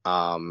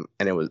 and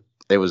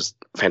it was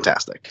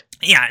fantastic.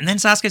 Yeah, and then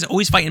Sasuke's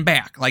always fighting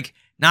back, like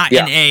not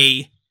in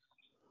a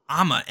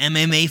I'm a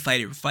MMA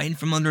fighter fighting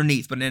from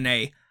underneath, but in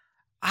a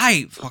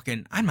I'm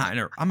not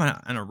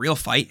in a real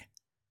fight.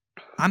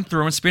 I'm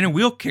throwing spinning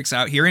wheel kicks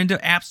out here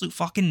into absolute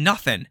fucking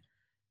nothing.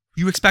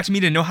 You expect me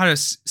to know how to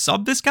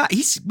sub this guy?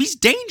 He's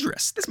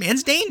dangerous. This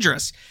man's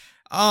dangerous.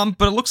 But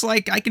it looks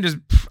like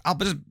I'll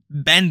just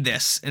bend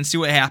this and see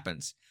what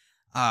happens.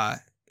 Yeah,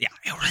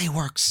 it really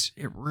works.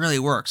 It really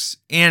works.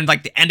 And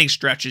like the ending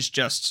stretch is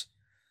just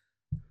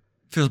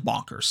feels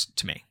bonkers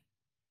to me.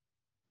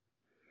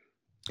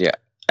 Yeah.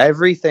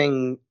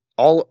 Everything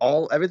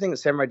that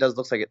Samurai does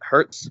looks like it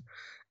hurts.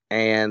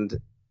 And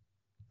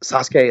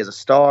Sasuke is a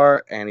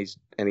star, and he's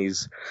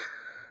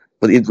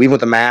even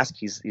with the mask,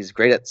 he's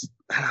great at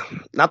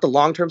not the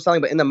long-term selling,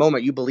 but in the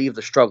moment you believe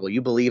the struggle.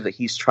 You believe that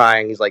he's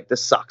trying. He's like,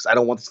 this sucks. I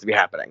don't want this to be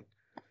happening.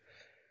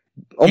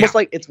 Almost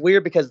like it's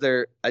weird because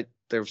they're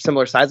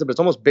similar sizes, but it's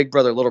almost big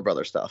brother, little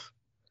brother stuff.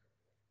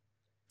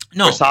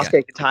 No, where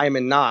Sasuke can tie him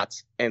in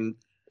knots,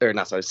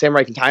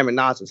 Samurai can tie him in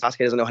knots, and Sasuke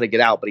doesn't know how to get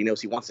out, but he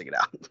knows he wants to get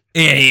out.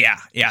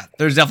 Yeah.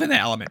 There's definitely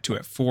that element to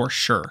it for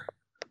sure.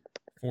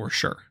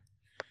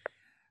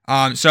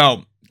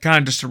 So kind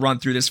of just to run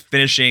through this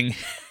finishing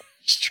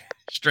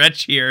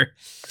stretch here,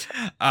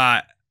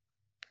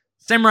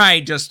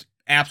 Samurai just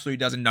absolutely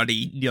does a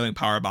nutty kneeling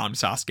powerbomb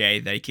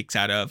Sasuke that he kicks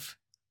out of.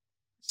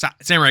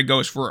 Samurai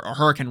goes for a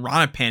Hurricane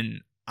Rana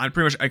pin on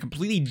pretty much a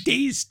completely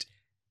dazed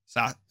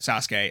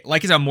Sasuke,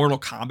 like it's a Mortal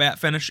Kombat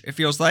finish. It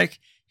feels like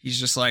he's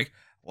just like,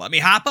 let me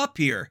hop up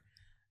here,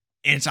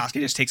 and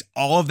Sasuke just takes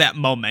all of that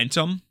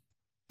momentum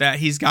that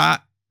he's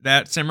got,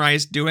 that Samurai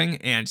is doing,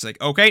 and it's like,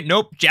 okay,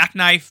 nope,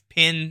 jackknife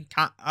pin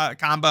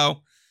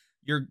combo,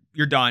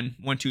 you're done.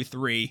 1, 2,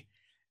 3,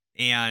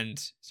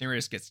 and Samurai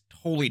just gets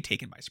totally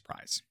taken by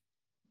surprise.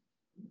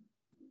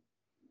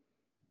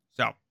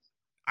 So,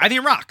 I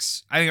think it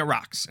rocks.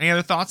 Any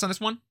other thoughts on this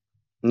one?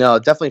 No,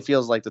 it definitely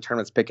feels like the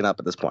tournament's picking up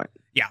at this point.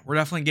 Yeah, we're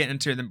definitely getting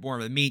into more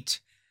of the meat.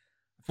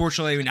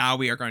 Fortunately, now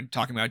we are going to be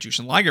talking about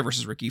Jushin Liger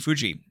versus Ricky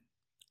Fuji.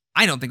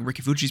 I don't think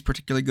Ricky Fuji is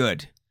particularly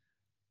good.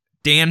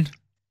 Dan,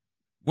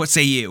 what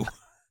say you?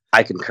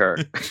 I concur.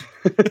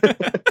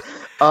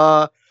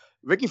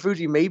 Ricky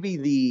Fuji may be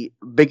the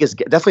biggest,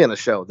 definitely on the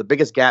show, the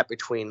biggest gap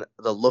between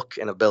the look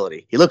and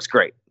ability. He looks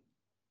great.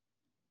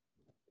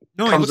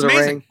 No, he looks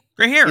amazing.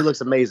 Great hair. He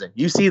looks amazing.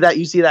 You see that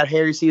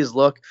hair, you see his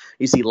look,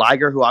 you see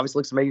Liger, who obviously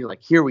looks amazing. You're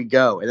like, here we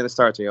go. And then it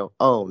starts, you go,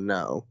 oh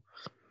no.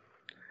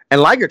 And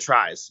Liger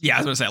tries. Yeah, I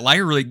was going to say,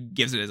 Liger really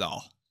gives it his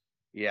all.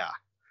 Yeah.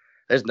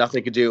 There's nothing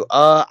he could do.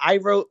 I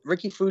wrote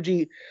Ricky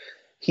Fuji,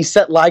 he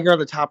set Liger on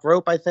the top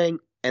rope, I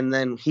think, and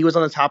then he was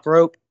on the top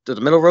rope to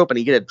the middle rope, and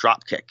he get a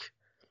drop kick.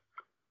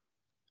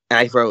 And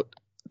I wrote,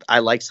 I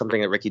like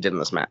something that Ricky did in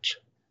this match.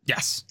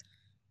 Yes.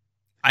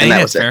 I think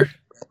that's fair.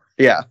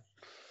 Yeah.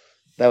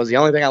 That was the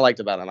only thing I liked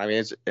about him. I mean,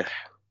 it's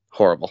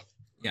horrible.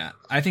 Yeah.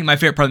 I think my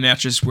favorite part of the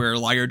match is where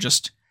Liger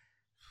just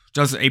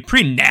does a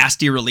pretty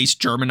nasty release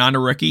German onto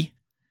Ricky.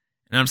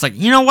 And I'm just like,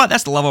 you know what?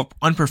 That's the level of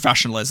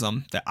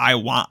unprofessionalism that I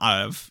want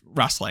out of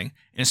wrestling,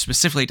 and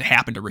specifically to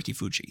happen to Ricky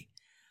Fuji.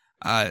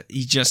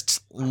 He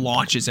just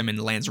launches him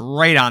and lands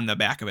right on the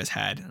back of his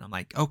head. And I'm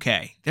like,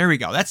 okay, there we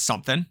go. That's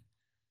something.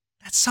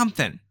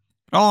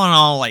 But all in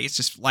all, like, it's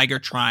just Liger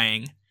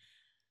trying,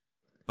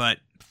 but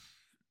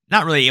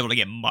not really able to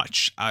get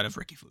much out of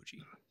Ricky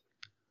Fuji.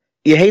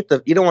 You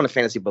don't want to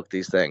fantasy book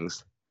these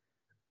things,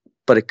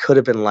 but it could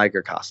have been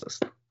Liger Casas.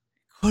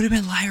 What a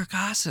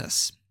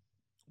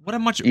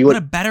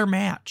better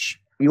match.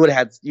 You would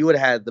have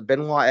had the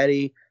Benoit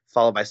Eddie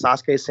followed by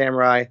Sasuke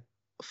Samurai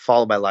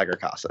followed by Liger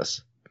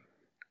Casas.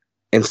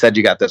 Instead,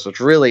 you got this, which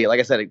really, like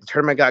I said, the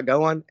tournament got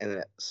going and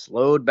it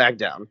slowed back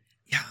down.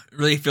 Yeah, it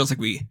really feels like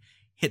we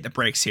hit the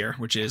brakes here,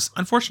 which is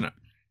unfortunate.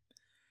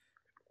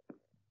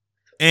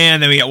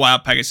 And then we got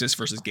Wild Pegasus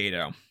versus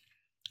Gato.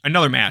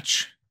 Another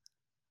match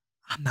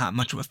I'm not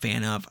much of a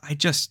fan of. I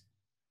just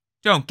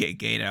don't get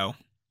Gato,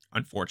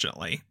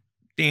 unfortunately.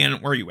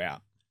 Dan, where are you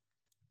at?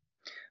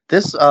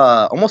 This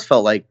almost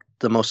felt like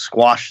the most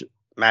squash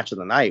match of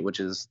the night, which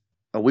is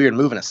a weird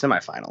move in a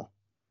semifinal.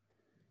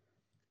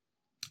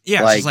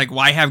 Yeah, it's just like,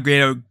 why have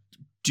Gato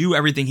do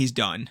everything he's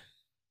done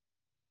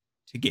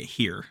to get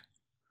here?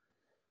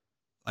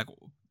 Like,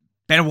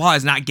 Benoit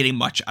is not getting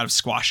much out of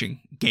squashing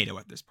Gato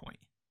at this point.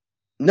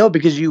 No,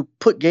 because you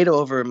put Gato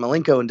over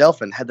Malenko and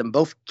Delphin, had them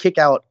both kick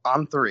out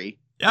on 3.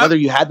 Yep. Whether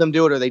you had them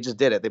do it or they just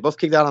did it. They both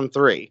kicked out on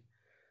 3.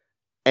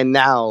 And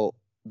now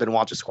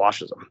Benoit just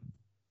squashes them.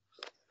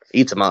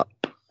 Eats them up.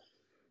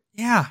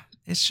 Yeah,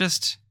 it's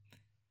just...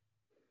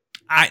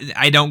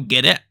 I don't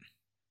get it.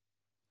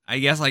 I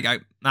guess like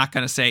I'm not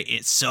gonna say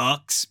it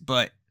sucks,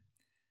 but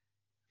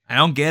I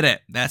don't get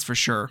it. That's for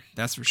sure.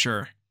 That's for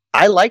sure.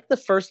 I like the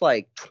first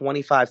like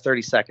 25,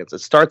 30 seconds. It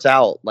starts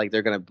out like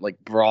they're gonna like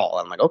brawl.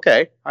 I'm like,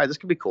 okay, all right, this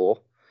could be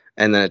cool,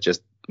 and then it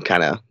just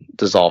kind of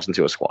dissolves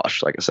into a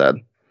squash. Like I said,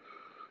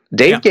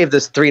 Dave gave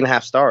this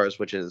 3.5 stars,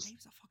 which is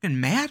Dave's a fucking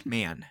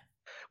madman.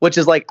 Which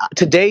is like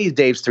today's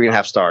Dave's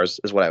 3.5 stars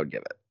is what I would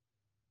give it.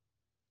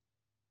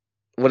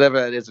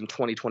 Whatever it is in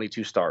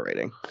 2022 star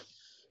rating.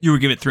 You would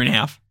give it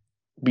 3.5.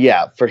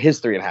 Yeah, for his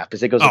 3.5,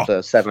 because it goes up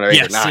to 7 or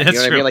 8 or 9. You know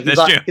what I mean? Like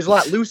he's a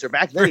lot looser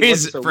back then.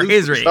 For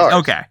his rating.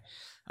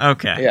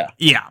 Okay.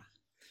 Yeah.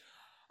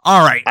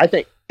 All right. I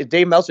think if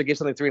Dave Meltzer gave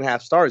something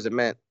 3.5 stars, it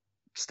meant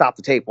stop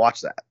the tape, watch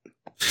that.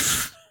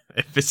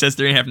 If it says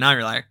 3.5 now,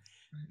 you're like,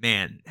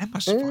 man, that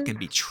must fucking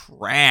be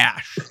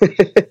trash.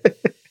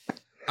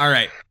 All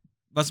right.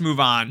 Let's move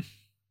on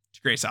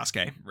to Great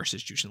Sasuke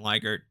versus Jushin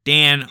Liger.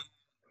 Dan,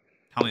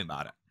 tell me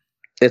about it.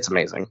 It's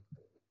amazing.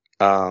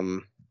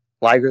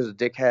 Liger's a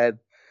dickhead.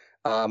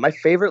 My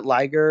favorite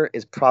Liger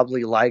is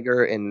probably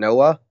Liger and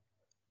Noah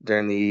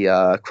during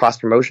the cross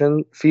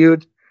promotion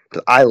feud.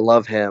 I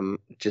love him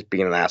just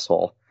being an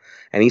asshole.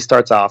 And he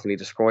starts off and he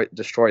destroys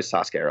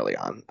Sasuke early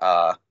on.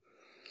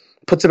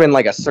 Puts him in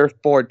like a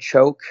surfboard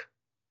choke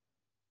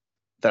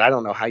that I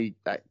don't know how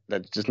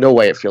there's just no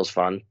way it feels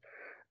fun.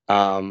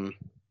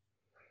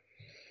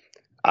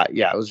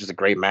 Yeah, it was just a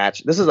great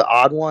match. This is an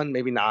odd one,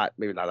 maybe not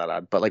that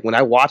odd, but like when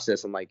I watch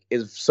this, I'm like,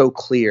 it's so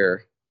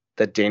clear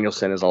that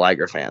Danielson is a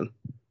Liger fan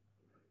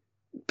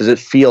because it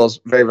feels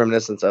very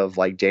reminiscent of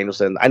like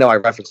Danielson. I know I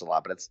reference a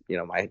lot, but it's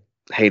my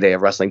heyday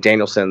of wrestling.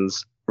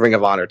 Danielson's Ring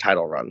of Honor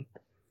title run.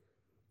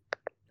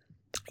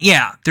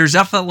 Yeah, there's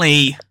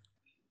definitely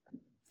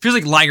feels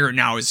like Liger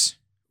now was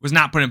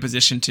not put in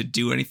position to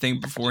do anything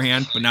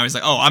beforehand, but now he's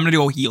like, oh, I'm gonna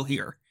go heel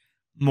here,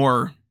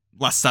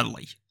 less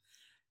subtly.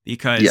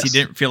 Because he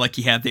didn't feel like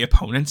he had the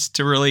opponents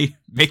to really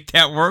make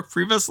that work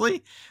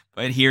previously.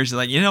 But here's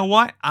like, you know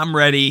what? I'm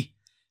ready.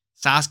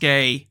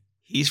 Sasuke,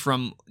 he's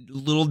from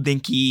little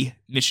dinky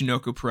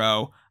Michinoku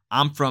Pro.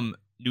 I'm from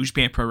New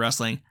Japan Pro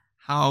Wrestling.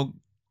 How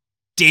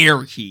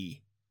dare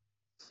he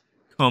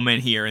come in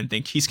here and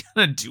think he's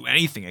going to do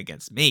anything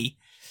against me?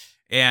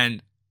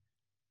 And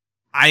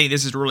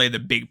this is really the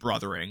big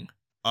brothering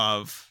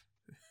of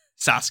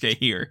Sasuke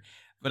here.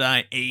 But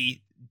on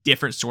a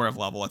different sort of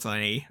level. It's on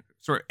a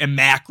sort of a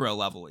macro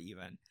level even.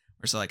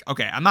 Where it's like,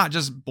 okay, I'm not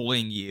just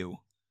bullying you.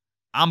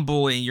 I'm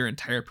bullying your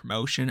entire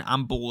promotion.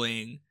 I'm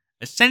bullying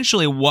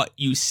essentially what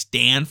you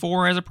stand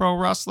for as a pro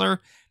wrestler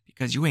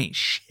because you ain't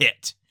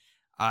shit.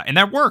 And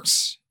that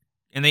works.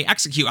 And they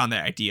execute on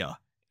that idea.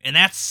 And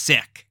that's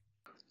sick.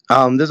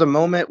 There's a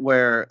moment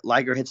where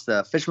Liger hits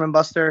the Fisherman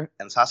Buster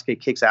and Sasuke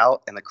kicks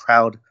out and the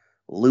crowd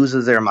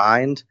loses their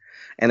mind.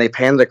 And they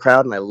pan the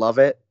crowd and I love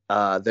it.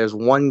 There's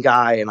one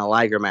guy in a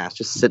Liger mask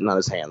just sitting on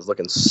his hands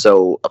looking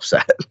so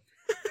upset.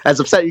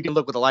 As upset you can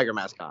look with a Liger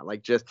mask on.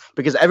 Like just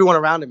because everyone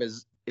around him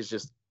is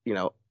just,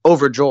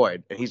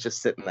 overjoyed and he's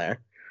just sitting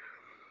there.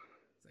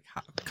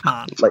 Come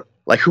on.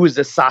 Like who is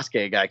this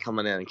Sasuke guy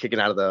coming in and kicking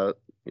out of the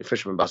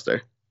Fisherman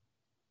Buster?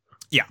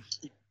 Yeah.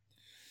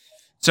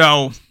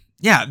 So,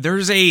 yeah,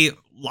 there's a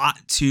lot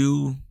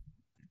to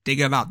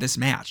dig about this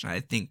match. I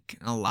think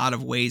in a lot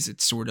of ways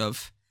it's sort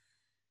of,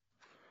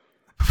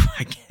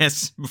 I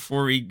guess,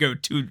 before we go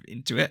too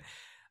into it,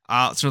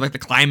 sort of like the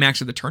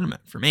climax of the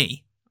tournament for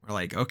me. We're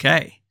like,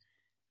 okay,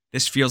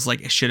 this feels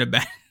like it should have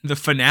been the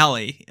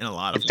finale in a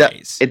lot of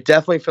ways. It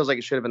definitely feels like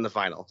it should have been the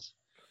finals.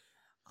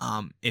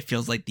 It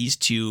feels like these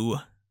two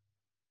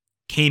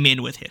came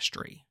in with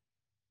history.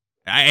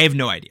 I have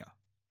no idea.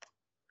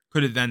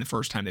 Could have been the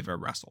first time they've ever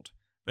wrestled.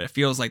 But it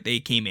feels like they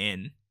came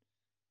in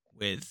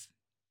with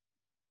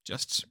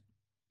just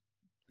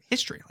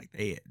history.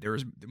 Like there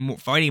was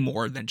fighting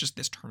more than just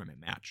this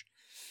tournament match.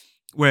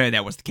 Whether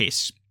that was the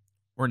case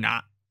or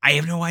not, I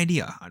have no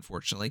idea,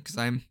 unfortunately, because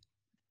I'm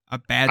a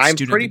bad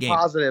student of the game. I'm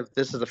pretty positive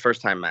this is the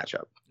first time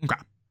matchup.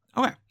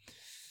 Okay.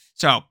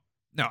 So,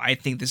 no, I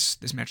think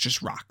this match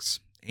just rocks.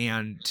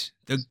 And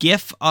the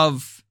gif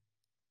of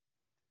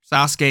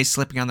Sasuke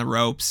slipping on the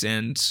ropes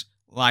and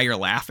Liger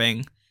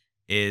laughing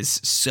is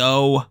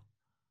so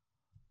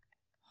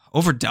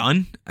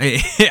overdone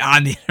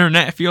on the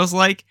internet, it feels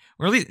like.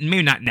 Or at least,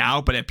 maybe not now,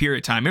 but at a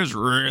period of time, it was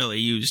really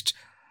used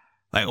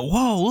like,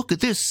 whoa, look at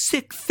this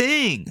sick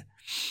thing.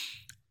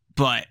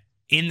 But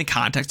in the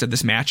context of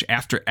this match,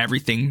 after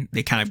everything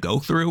they kind of go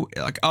through,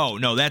 like, oh,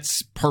 no,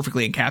 that's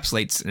perfectly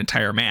encapsulates an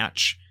entire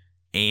match.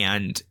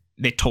 And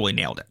they totally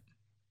nailed it.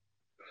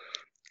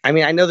 I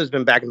mean, I know there's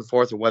been back and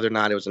forth of whether or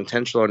not it was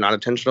intentional or not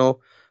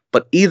intentional,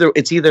 but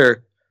it's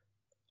either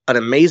an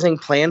amazing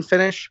plan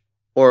finish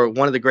or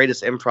one of the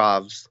greatest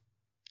improvs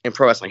in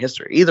pro wrestling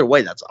history. Either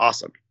way, that's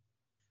awesome.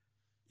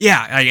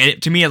 Yeah,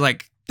 to me,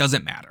 it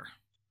doesn't matter.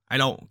 I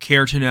don't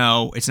care to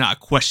know. It's not a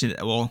question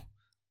that will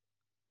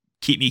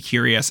keep me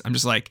curious. I'm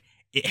just like,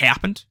 it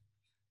happened.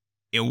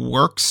 It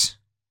works.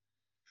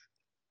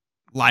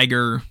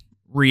 Liger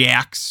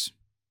reacts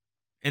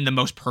in the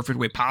most perfect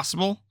way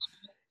possible.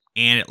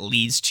 and it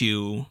leads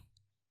to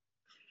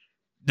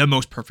the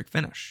most perfect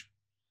finish.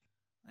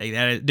 Like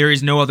that, there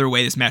is no other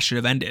way this match should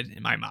have ended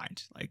in my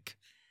mind. Like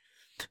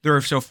there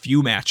are so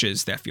few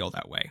matches that feel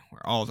that way,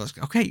 where all of us,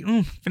 okay,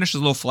 finish is a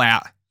little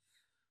flat.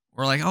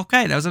 We're like,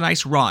 okay, that was a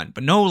nice run,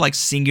 but no like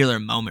singular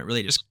moment.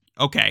 Really, just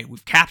okay,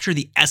 we've captured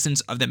the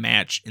essence of the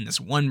match in this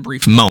one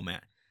brief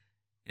moment,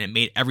 and it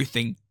made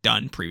everything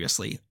done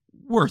previously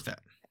worth it.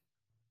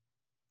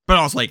 But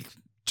also, like,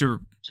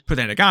 to put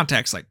that into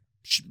context, like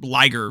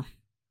Liger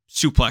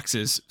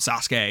suplexes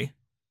Sasuke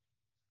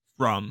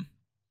from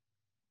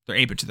their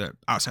apron to the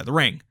outside of the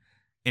ring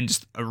in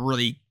just a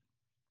really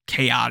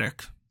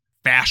chaotic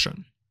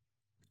fashion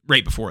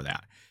right before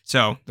that.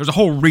 So there's a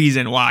whole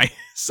reason why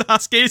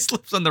Sasuke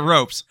slips on the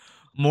ropes,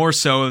 more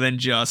so than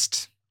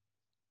just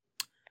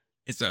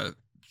it's a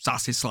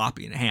Sasuke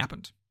sloppy and it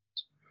happened.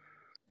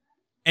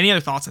 Any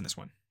other thoughts on this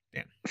one,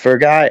 Dan? For a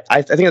guy,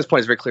 I think this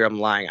point is very clear. I'm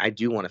lying. I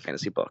do want a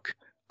fantasy book.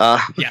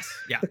 Yes,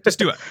 yeah, just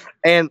do it.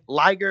 And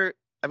Liger,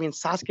 I mean,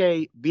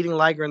 Sasuke beating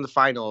Liger in the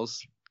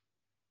finals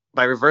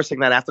by reversing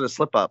that after the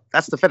slip up.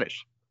 That's the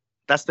finish.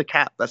 That's the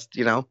cap. That's,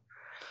 you know,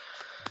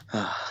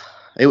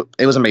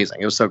 it was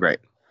amazing. It was so great.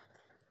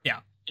 Yeah.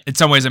 In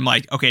some ways, I'm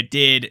like, okay,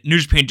 did New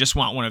Japan just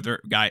want one of their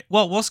guys?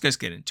 Well, let's just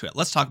get into it.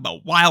 Let's talk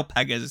about Wild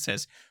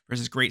Pegasus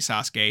versus Great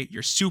Sasuke,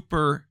 your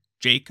Super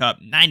J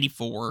Cup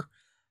 94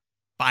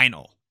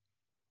 final.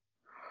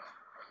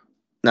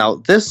 Now,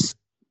 this,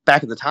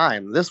 back at the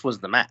time, this was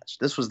the match.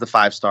 This was the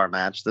 5-star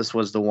match. This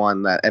was the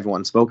one that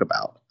everyone spoke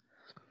about.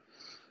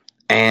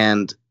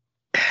 And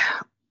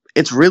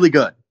it's really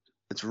good.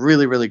 It's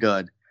really, really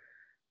good.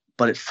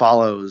 But it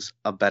follows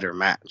a better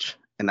match.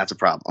 And that's a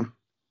problem.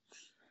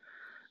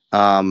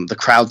 The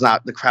crowd's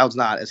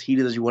not as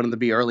heated as you wanted to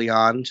be early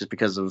on, just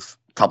because of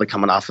probably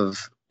coming off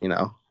of, you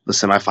know, the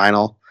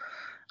semifinal.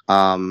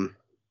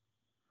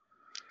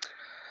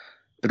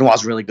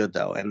 Benoit's really good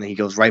though, and he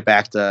goes right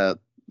back to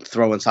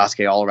throwing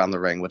Sasuke all around the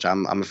ring, which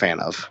I'm a fan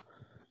of.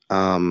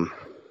 I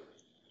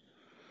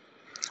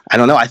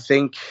don't know. I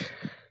think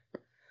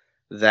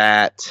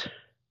that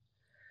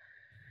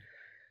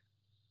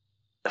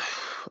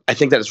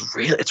it's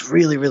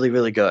really, really,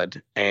 really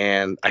good.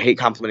 And I hate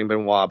complimenting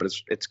Benoit, but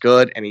it's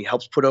good. And he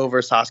helps put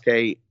over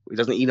Sasuke. He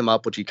doesn't eat him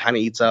up, which he kind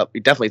of eats up. He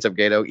definitely eats up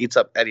Gato, eats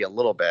up Eddie a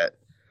little bit.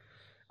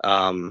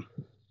 But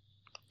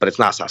it's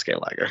not Sasuke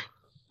Liger.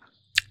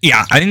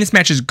 Yeah, I think this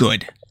match is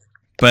good.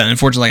 But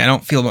unfortunately, I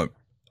don't feel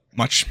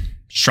much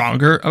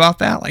stronger about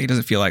that. Like, it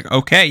doesn't feel like,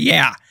 okay,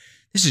 yeah,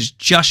 this is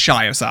just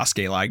shy of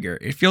Sasuke Liger.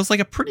 It feels like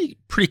a pretty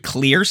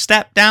clear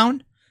step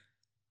down,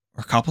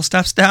 or a couple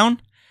steps down.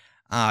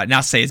 Not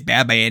to say it's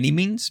bad by any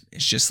means.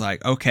 It's just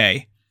like,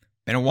 okay,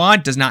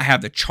 Benoit does not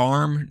have the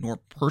charm nor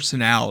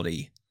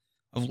personality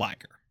of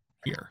Liger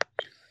here.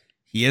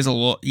 He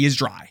is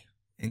dry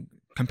in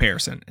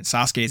comparison, and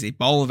Sasuke is a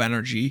ball of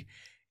energy,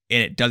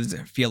 and it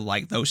doesn't feel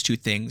like those two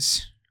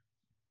things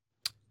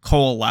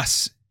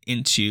coalesce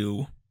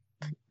into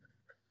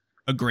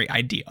a great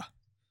idea.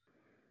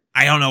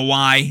 I don't know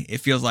why. It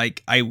feels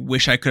like I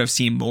wish I could have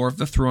seen more of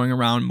the throwing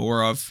around,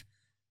 more of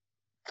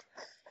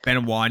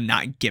Benoit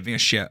not giving a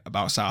shit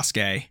about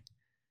Sasuke,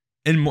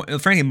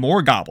 and frankly,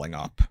 more gobbling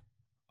up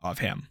of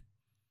him.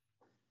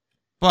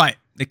 But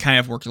it kind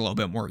of worked a little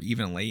bit more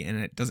evenly, and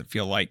it doesn't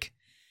feel like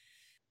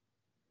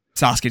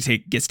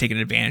Sasuke gets taken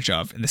advantage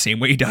of in the same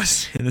way he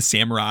does in the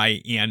Samurai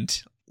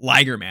and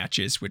Liger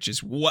matches, which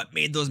is what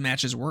made those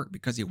matches work,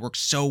 because he works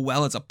so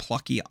well as a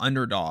plucky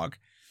underdog.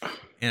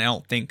 And I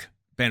don't think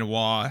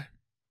Benoit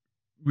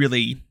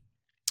really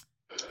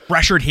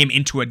pressured him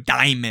into a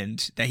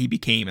diamond that he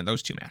became in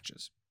those two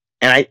matches.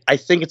 And I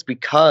think it's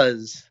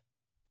because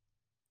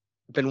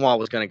Benoit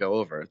was going to go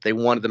over. They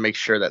wanted to make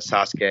sure that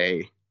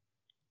Sasuke,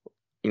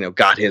 you know,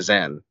 got his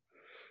in.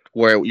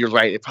 Where you're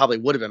right, it probably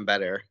would have been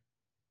better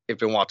if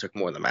Benoit took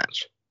more in the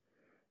match.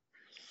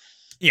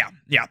 Yeah.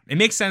 It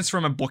makes sense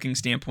from a booking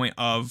standpoint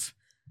of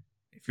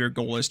if your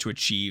goal is to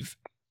achieve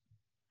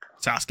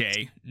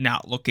Sasuke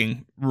not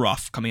looking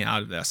rough coming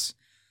out of this.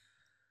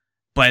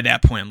 But at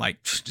that point, I'm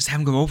like, just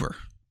have him go over.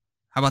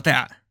 How about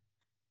that?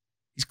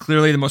 He's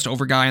clearly the most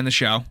over guy on the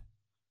show.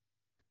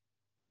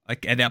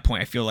 Like, at that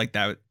point, I feel like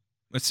that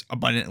was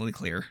abundantly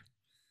clear.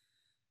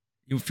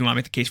 If you want to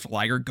make the case for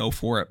Liger, go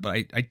for it.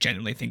 But I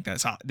genuinely think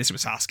that this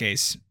was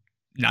Sasuke's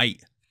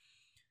night.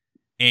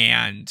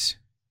 And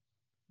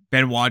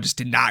Benoit just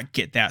did not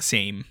get that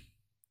same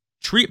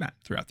treatment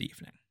throughout the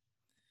evening.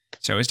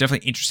 So it's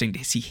definitely interesting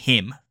to see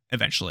him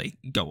eventually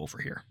go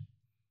over here.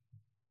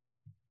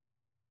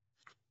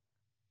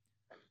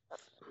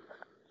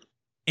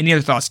 Any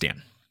other thoughts,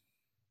 Dan?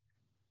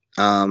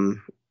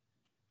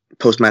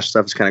 Post-match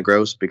stuff is kind of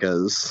gross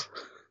because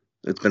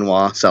it's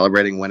Benoit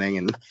celebrating winning,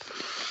 and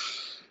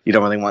you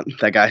don't really want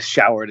that guy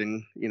showered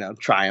in, you know,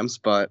 triumphs.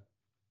 But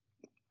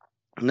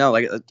no,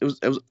 like it was.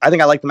 I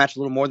think I like the match a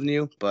little more than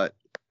you, but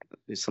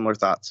similar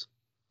thoughts.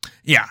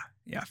 Yeah.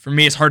 For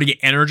me, it's hard to get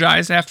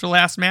energized after the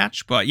last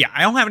match, but yeah,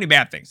 I don't have any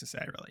bad things to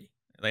say, really,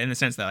 in the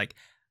sense that, like,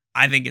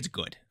 I think it's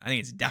good. I think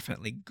it's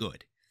definitely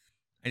good.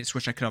 I just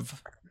wish I could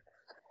have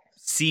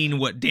seen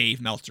what Dave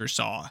Meltzer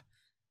saw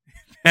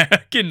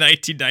back in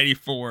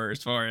 1994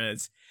 as far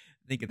as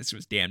I think this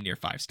was damn near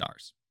 5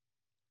 stars.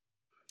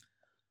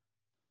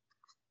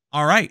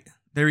 All right,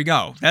 there we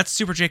go. That's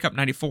Super J-Cup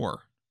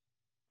 94.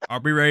 Are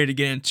we ready to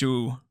get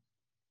into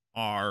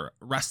our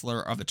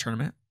wrestler of the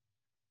tournament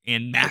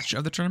and match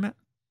of the tournament?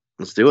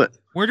 Let's do it.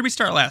 Where did we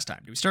start last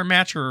time? Did we start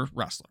match or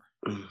wrestler?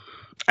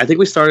 I think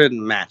we started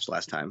match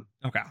last time.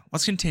 Okay,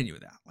 let's continue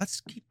with that.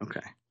 Let's keep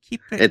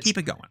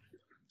it going.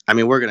 I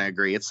mean, we're going to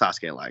agree. It's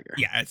Sasuke Liger.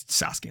 Yeah, it's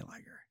Sasuke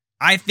Liger.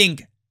 I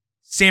think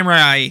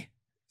Samurai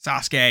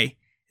Sasuke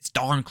is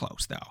darn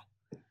close,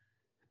 though.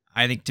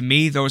 I think to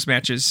me, those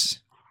matches,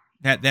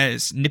 that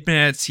is nipping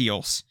at its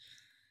heels.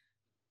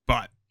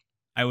 But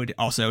I would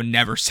also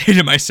never say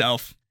to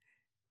myself,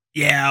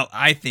 yeah,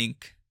 I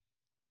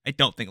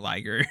don't think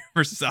Liger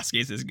versus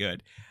Sasuke is as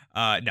good.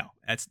 No,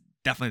 that's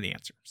definitely the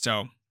answer.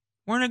 So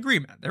we're in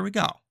agreement. There we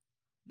go.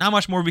 Not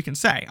much more we can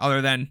say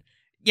other than,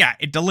 yeah,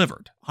 it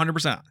delivered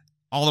 100%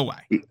 all the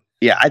way.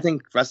 Yeah, I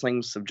think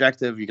wrestling's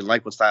subjective. You can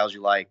like what styles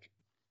you like.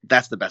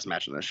 That's the best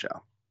match in this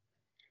show.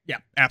 Yeah,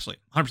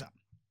 absolutely. 100%.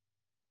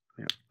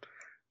 Yeah.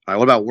 All right,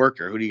 what about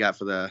worker? Who do you got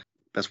for the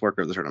best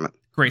worker of the tournament?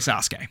 Great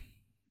Sasuke.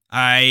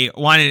 I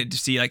wanted to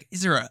see, like,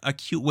 is there a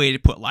cute way to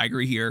put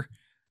Liger here?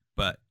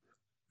 But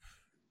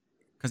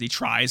because he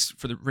tries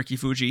for the Ricky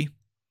Fuji,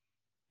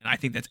 and I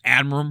think that's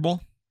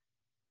admirable.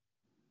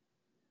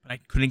 But I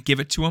couldn't give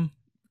it to him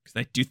because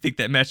I do think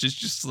that match is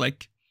just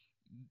like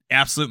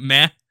absolute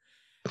meh.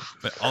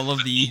 But all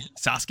of the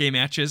Sasuke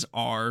matches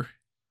are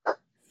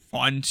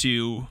fun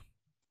to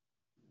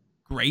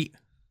great.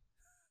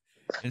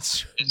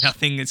 It's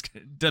nothing is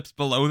dips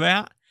below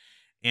that.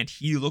 And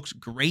he looks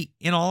great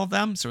in all of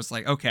them. So it's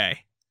like, okay,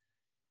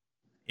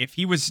 if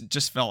he was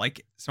just felt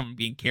like someone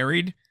being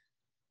carried,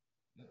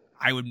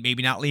 I would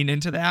maybe not lean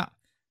into that.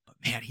 But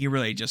man, he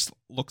really just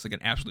looks like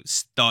an absolute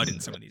stud in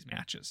some of these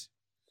matches.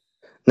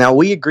 Now,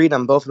 we agreed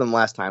on both of them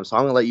last time, so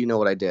I'm going to let you know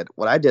what I did.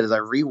 What I did is I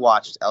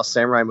rewatched El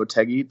Samurai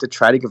Motegi to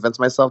try to convince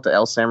myself that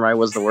El Samurai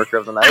was the worker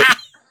of the night.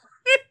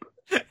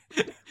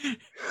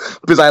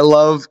 Because I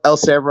love El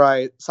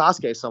Samurai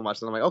Sasuke so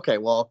much. And I'm like, okay,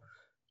 well,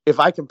 if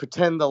I can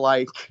pretend to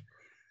like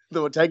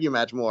the Motegi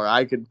match more,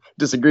 I could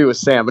disagree with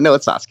Sam. But no,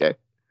 it's Sasuke.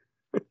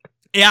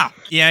 Yeah.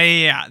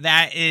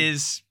 That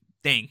is,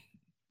 dang.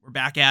 We're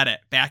back at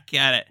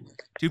it.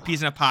 Two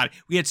peas in a pod.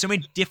 We had so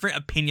many different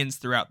opinions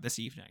throughout this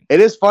evening. It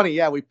is funny,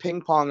 yeah. We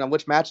ping pong on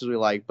which matches we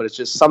like, but it's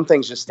just some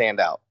things just stand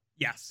out.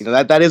 Yes, you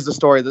know that is the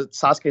story.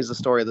 Sasuke is the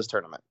story of this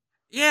tournament.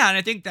 Yeah, and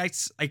I think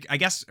that's like, I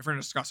guess if we're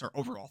going to discuss our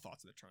overall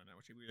thoughts of the tournament,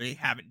 which we really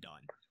haven't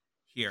done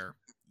here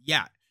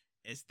yet,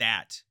 is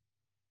that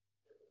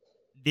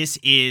this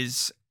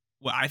is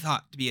what I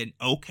thought to be an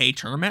okay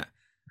tournament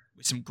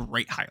with some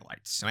great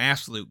highlights, some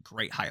absolute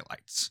great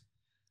highlights.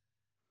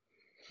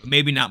 But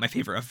maybe not my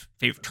favorite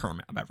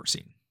tournament I've ever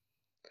seen.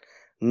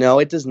 No,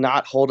 it does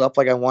not hold up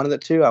like I wanted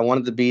it to. I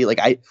wanted to be like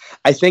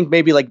I think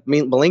maybe like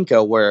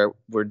Malenko, where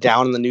we're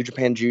down in the New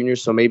Japan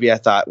Juniors, so maybe I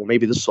thought, well,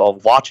 maybe I'll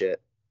watch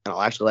it and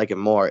I'll actually like it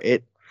more.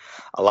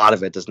 A lot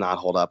of it does not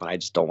hold up, and I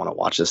just don't want to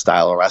watch this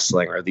style of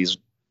wrestling or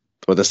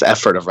this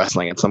effort of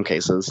wrestling in some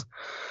cases.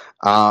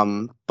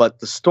 But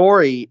the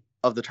story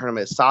of the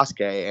tournament is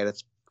Sasuke, and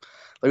it's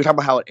like we talk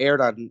about how it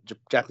aired on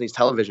Japanese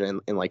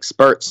television in like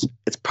spurts.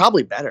 It's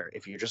probably better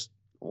if you're just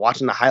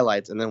watching the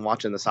highlights and then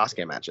watching the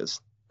Sasuke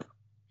matches.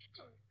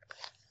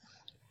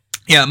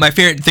 Yeah, my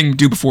favorite thing to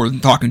do before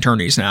talking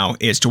tourneys now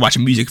is to watch a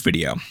music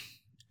video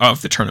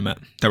of the tournament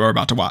that we're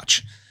about to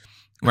watch.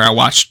 Where I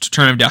watched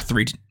Tournament of Death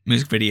 3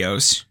 music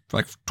videos for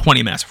like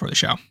 20 minutes before the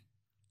show. I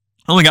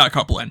only got a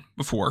couple in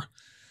before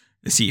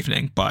this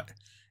evening, but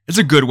it's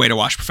a good way to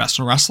watch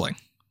professional wrestling.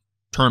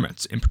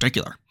 Tournaments in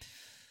particular.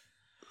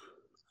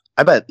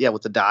 I bet, yeah,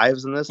 with the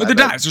dives in this. With the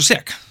dives, they're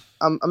sick.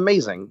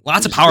 Amazing.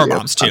 Lots of power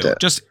bombs too.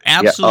 Just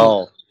absolute. Yeah,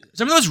 oh.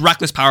 Some of those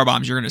reckless power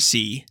bombs you're going to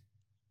see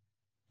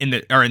in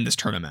this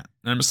tournament.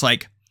 And I'm just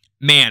like,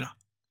 man,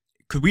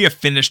 could we have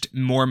finished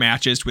more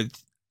matches with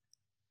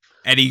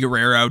Eddie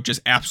Guerrero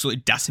just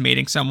absolutely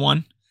decimating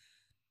someone?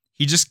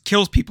 He just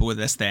kills people with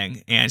this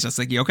thing, and it's just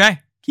like, okay,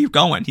 keep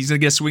going. He's gonna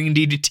get a swinging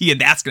DDT, and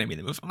that's gonna be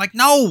the move. I'm like,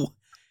 no,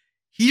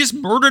 he just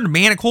murdered a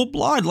man in cold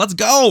blood. Let's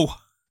go.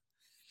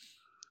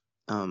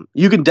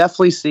 You can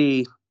definitely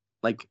see,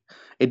 like,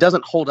 it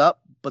doesn't hold up,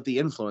 but the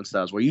influence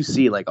does. Where you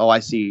see, like, oh, I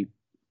see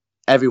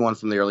everyone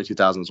from the early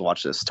 2000s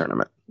watch this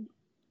tournament.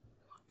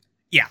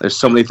 Yeah, there's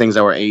so many things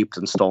that were aped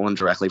and stolen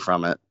directly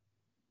from it.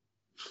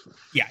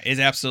 Yeah, it's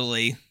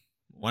absolutely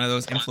one of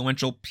those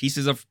influential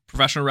pieces of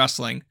professional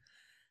wrestling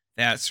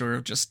that sort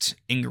of just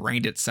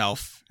ingrained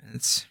itself. And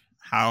it's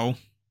how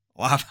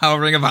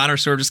Ring of Honor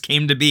sort of just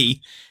came to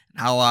be,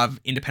 and how a lot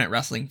of independent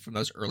wrestling from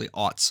those early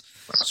aughts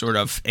sort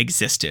of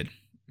existed.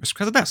 Just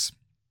because of this.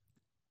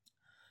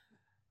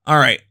 All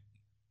right.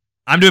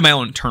 I'm doing my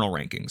own internal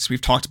rankings.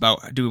 We've talked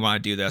about, do we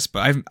want to do this?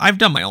 But I've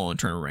done my own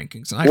internal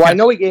rankings. And I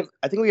know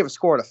I think we gave a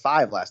score of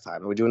 5 last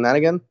time. Are we doing that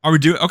again? Are we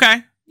doing?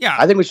 Okay. Yeah.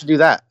 I think we should do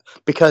that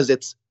because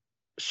it's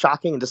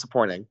shocking and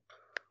disappointing.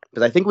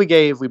 Because I think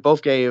we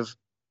both gave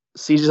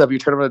CGW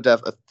Tournament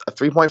of Death a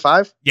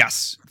 3.5?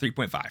 Yes,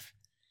 3.5.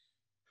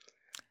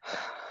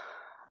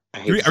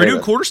 Are we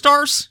doing quarter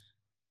stars?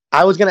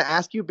 I was gonna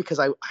ask you because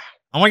I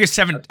want to get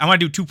 7. I want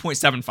to do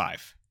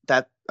 2.75.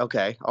 That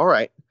okay? All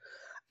right.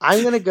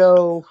 I'm gonna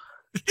go.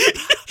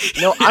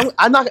 No,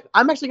 I'm not.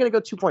 I'm actually gonna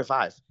go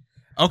 2.5.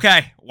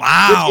 Okay.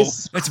 Wow,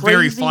 that's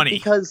very funny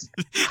because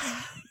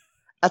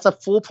that's a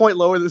full point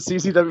lower than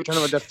CCW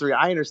Tournament of Death 3.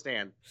 I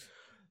understand.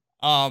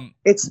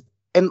 It's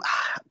and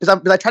because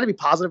I try to be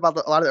positive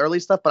about a lot of the early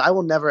stuff, but I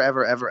will never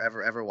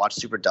ever watch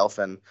Super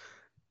Delphin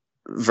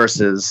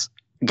versus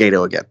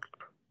Gato again.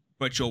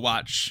 But you'll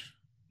watch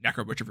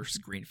Necro Butcher versus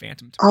Green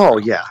Phantom tomorrow.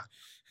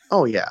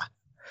 Oh yeah.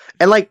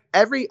 And like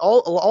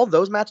all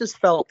those matches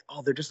felt,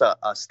 they're just a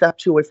step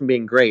too away from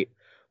being great.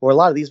 Where a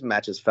lot of these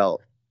matches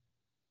felt,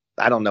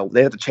 I don't know,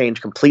 they had to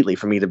change completely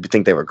for me to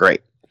think they were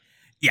great.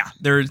 Yeah,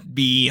 there'd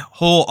be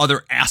whole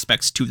other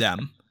aspects to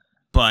them,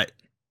 but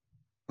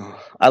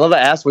I love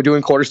that ask. We're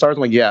doing quarter stars.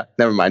 I'm like, yeah,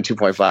 never mind,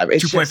 2.5.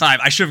 2.5.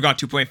 I should have gone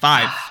 2.5.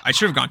 I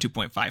should have gone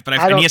 2.5, but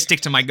I need to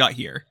stick to my gut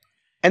here.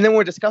 And then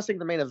we're discussing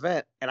the main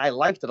event, and I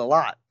liked it a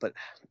lot, but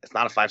it's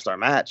not a 5-star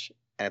match.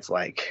 And it's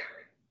like,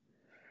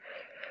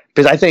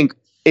 because I think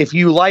if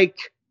you like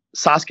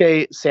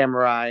Sasuke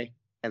Samurai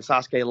and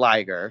Sasuke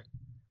Liger,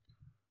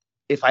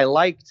 if I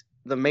liked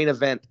the main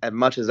event as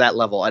much as that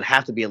level, I'd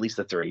have to be at least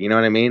a 3. You know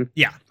what I mean?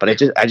 Yeah. But I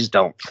just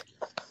don't.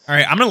 All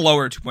right, I'm gonna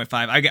lower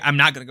 2.5. I'm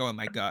not gonna go with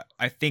my gut.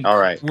 I think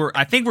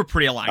we're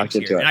pretty aligned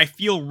here, and I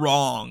feel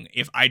wrong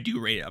if I do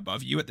rate it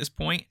above you at this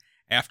point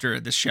after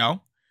this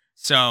show.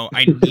 So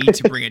I need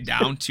to bring it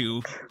down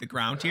to the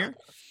ground here.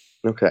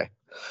 Okay.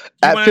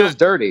 That feels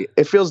dirty.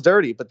 It feels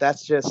dirty, but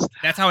that's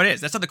how it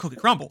is. That's how the cookie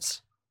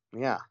crumbles.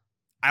 Yeah.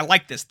 I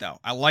like this though.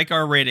 I like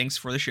our ratings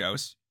for the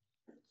shows.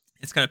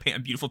 It's gonna paint a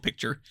beautiful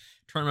picture.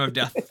 Tournament of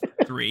Death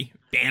 3,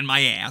 ban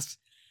my ass,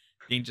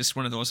 being just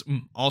one of those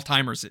all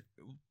timers that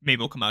maybe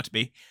will come out to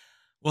be.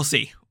 We'll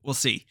see.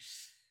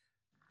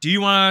 Do you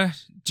want to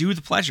do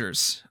the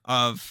pleasures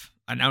of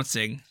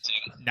announcing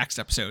next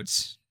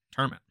episode's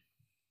tournament?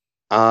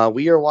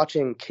 We are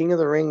watching King of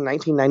the Ring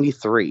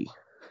 1993.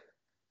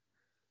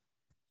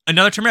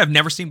 Another tournament I've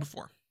never seen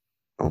before.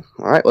 Oh,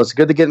 all right. Well, it's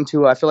good to get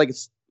into. I feel like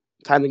it's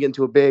time to get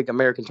into a big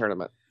American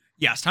tournament.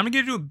 Yeah, it's time to get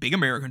into a big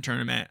American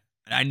tournament.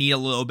 I need a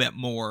little bit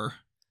more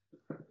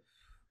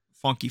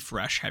funky,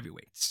 fresh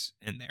heavyweights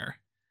in there.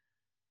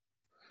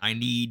 I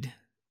need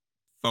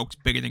folks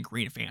bigger than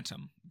Green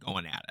Phantom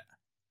going at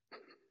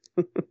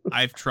it.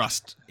 I have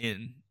trust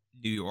in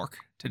New York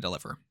to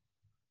deliver.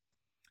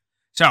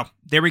 So,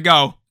 there we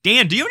go.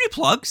 Dan, do you have any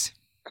plugs?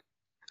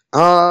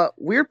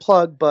 Weird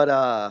plug,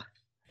 but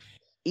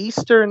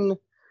Eastern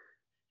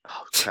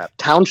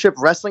Township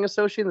Wrestling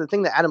Association, the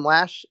thing that Adam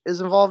Lash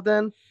is involved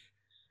in.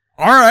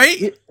 All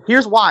right.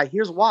 Here's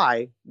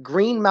why.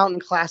 Green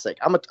Mountain Classic.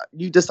 I'm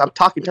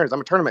talking turns.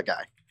 I'm a tournament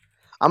guy.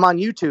 I'm on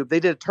YouTube. They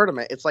did a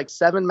tournament. It's like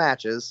 7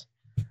 matches.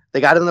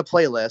 They got it in the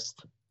playlist.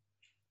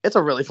 It's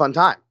a really fun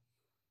time.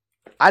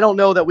 I don't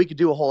know that we could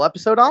do a whole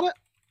episode on it.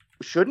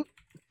 We shouldn't.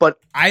 But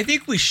I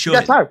think we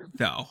should,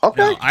 though.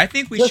 Okay. No, I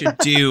think we should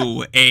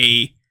do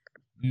a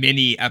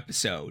mini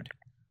episode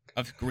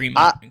of Green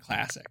Mountain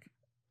Classic.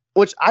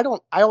 Which I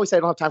always say I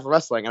don't have time for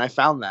wrestling, and I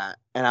found that,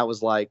 and I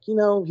was like,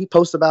 he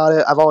posts about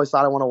it. I've always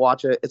thought I want to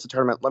watch it. It's a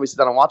tournament. Let me sit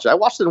down and watch it. I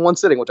watched it in one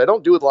sitting, which I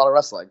don't do with a lot of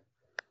wrestling.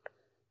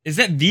 Is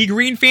that the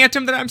Green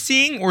Phantom that I'm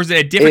seeing, or is it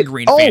a different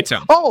Green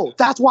Phantom? Oh,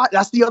 that's why.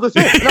 That's the other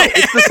thing. No,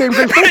 it's the same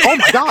Green Phantom. Oh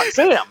my God,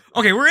 Sam.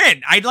 Okay, we're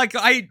in. I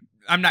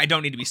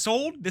don't need to be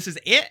sold. This is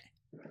it.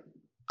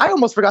 I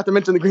almost forgot to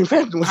mention the Green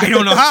Phantom. I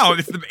don't know how.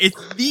 It's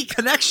the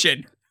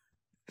connection.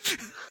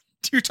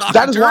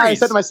 That is why I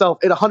said to myself,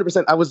 it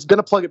 100%. I was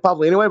gonna plug it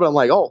probably anyway, but I'm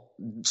like,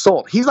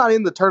 sold. He's not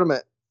in the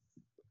tournament,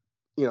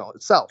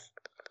 itself.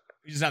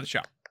 He's just on the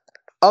show.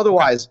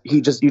 Otherwise,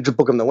 you just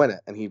book him to win it,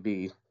 and he'd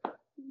be,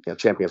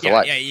 champion for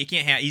life. Yeah, you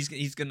can't have.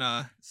 He's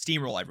gonna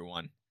steamroll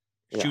everyone,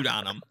 shoot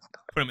on them,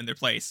 put them in their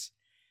place.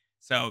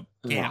 So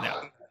can't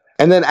have that.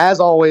 And then, as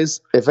always,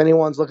 if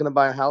anyone's looking to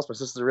buy a house, my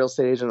sister's a real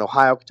estate agent in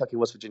Ohio, Kentucky,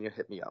 West Virginia,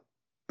 hit me up.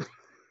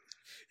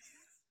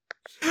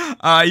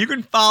 You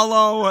can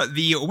follow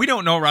the We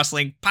Don't Know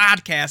Wrestling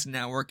Podcast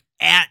Network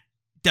at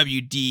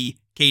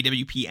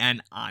WDKWPN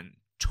on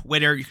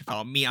Twitter. You can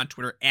follow me on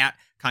Twitter at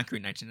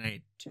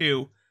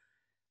Concrete1992.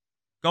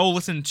 Go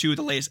listen to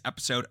the latest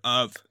episode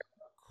of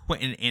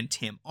Quentin and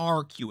Tim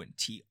R,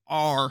 Q&TR.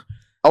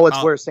 Oh,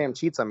 it's where Sam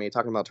cheats on me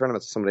talking about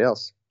tournaments with somebody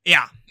else.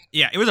 Yeah,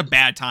 it was a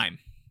bad time.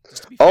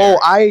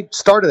 I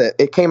started it.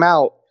 It came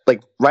out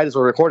right as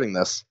we're recording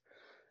this.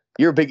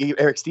 You're a big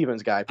Eric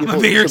Stevens guy. I'm a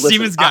big Eric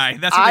Stevens guy.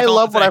 That's what I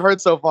love what I've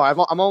heard so far.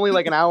 I'm only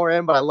an hour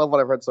in, but I love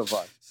what I've heard so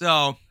far.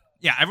 So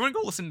yeah, everyone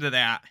go listen to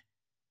that.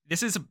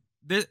 This is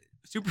this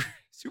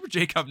Super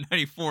J Cup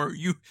 94.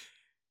 You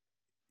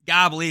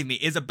gotta believe me,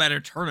 is a better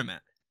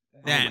tournament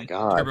than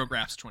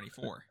TurboGrafx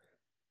 24.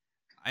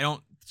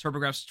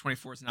 TurboGrafx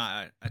 24 is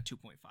not a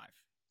 2.5.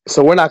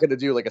 So we're not going to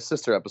do a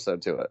sister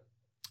episode to it.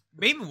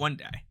 Maybe one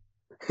day.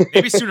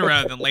 Maybe sooner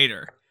rather than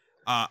later.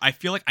 I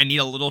feel like I need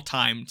a little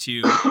time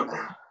to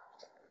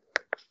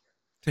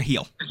to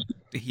heal.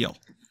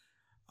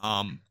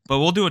 But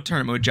we'll do a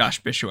tournament with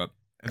Josh Bishop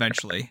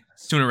eventually,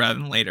 sooner rather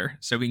than later,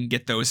 so we can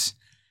get those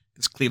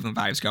Cleveland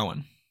vibes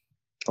going.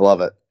 I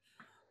love it.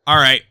 All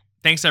right.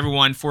 Thanks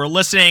everyone for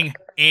listening,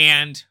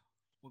 and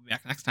we'll be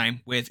back next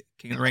time with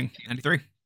King of the Ring 93.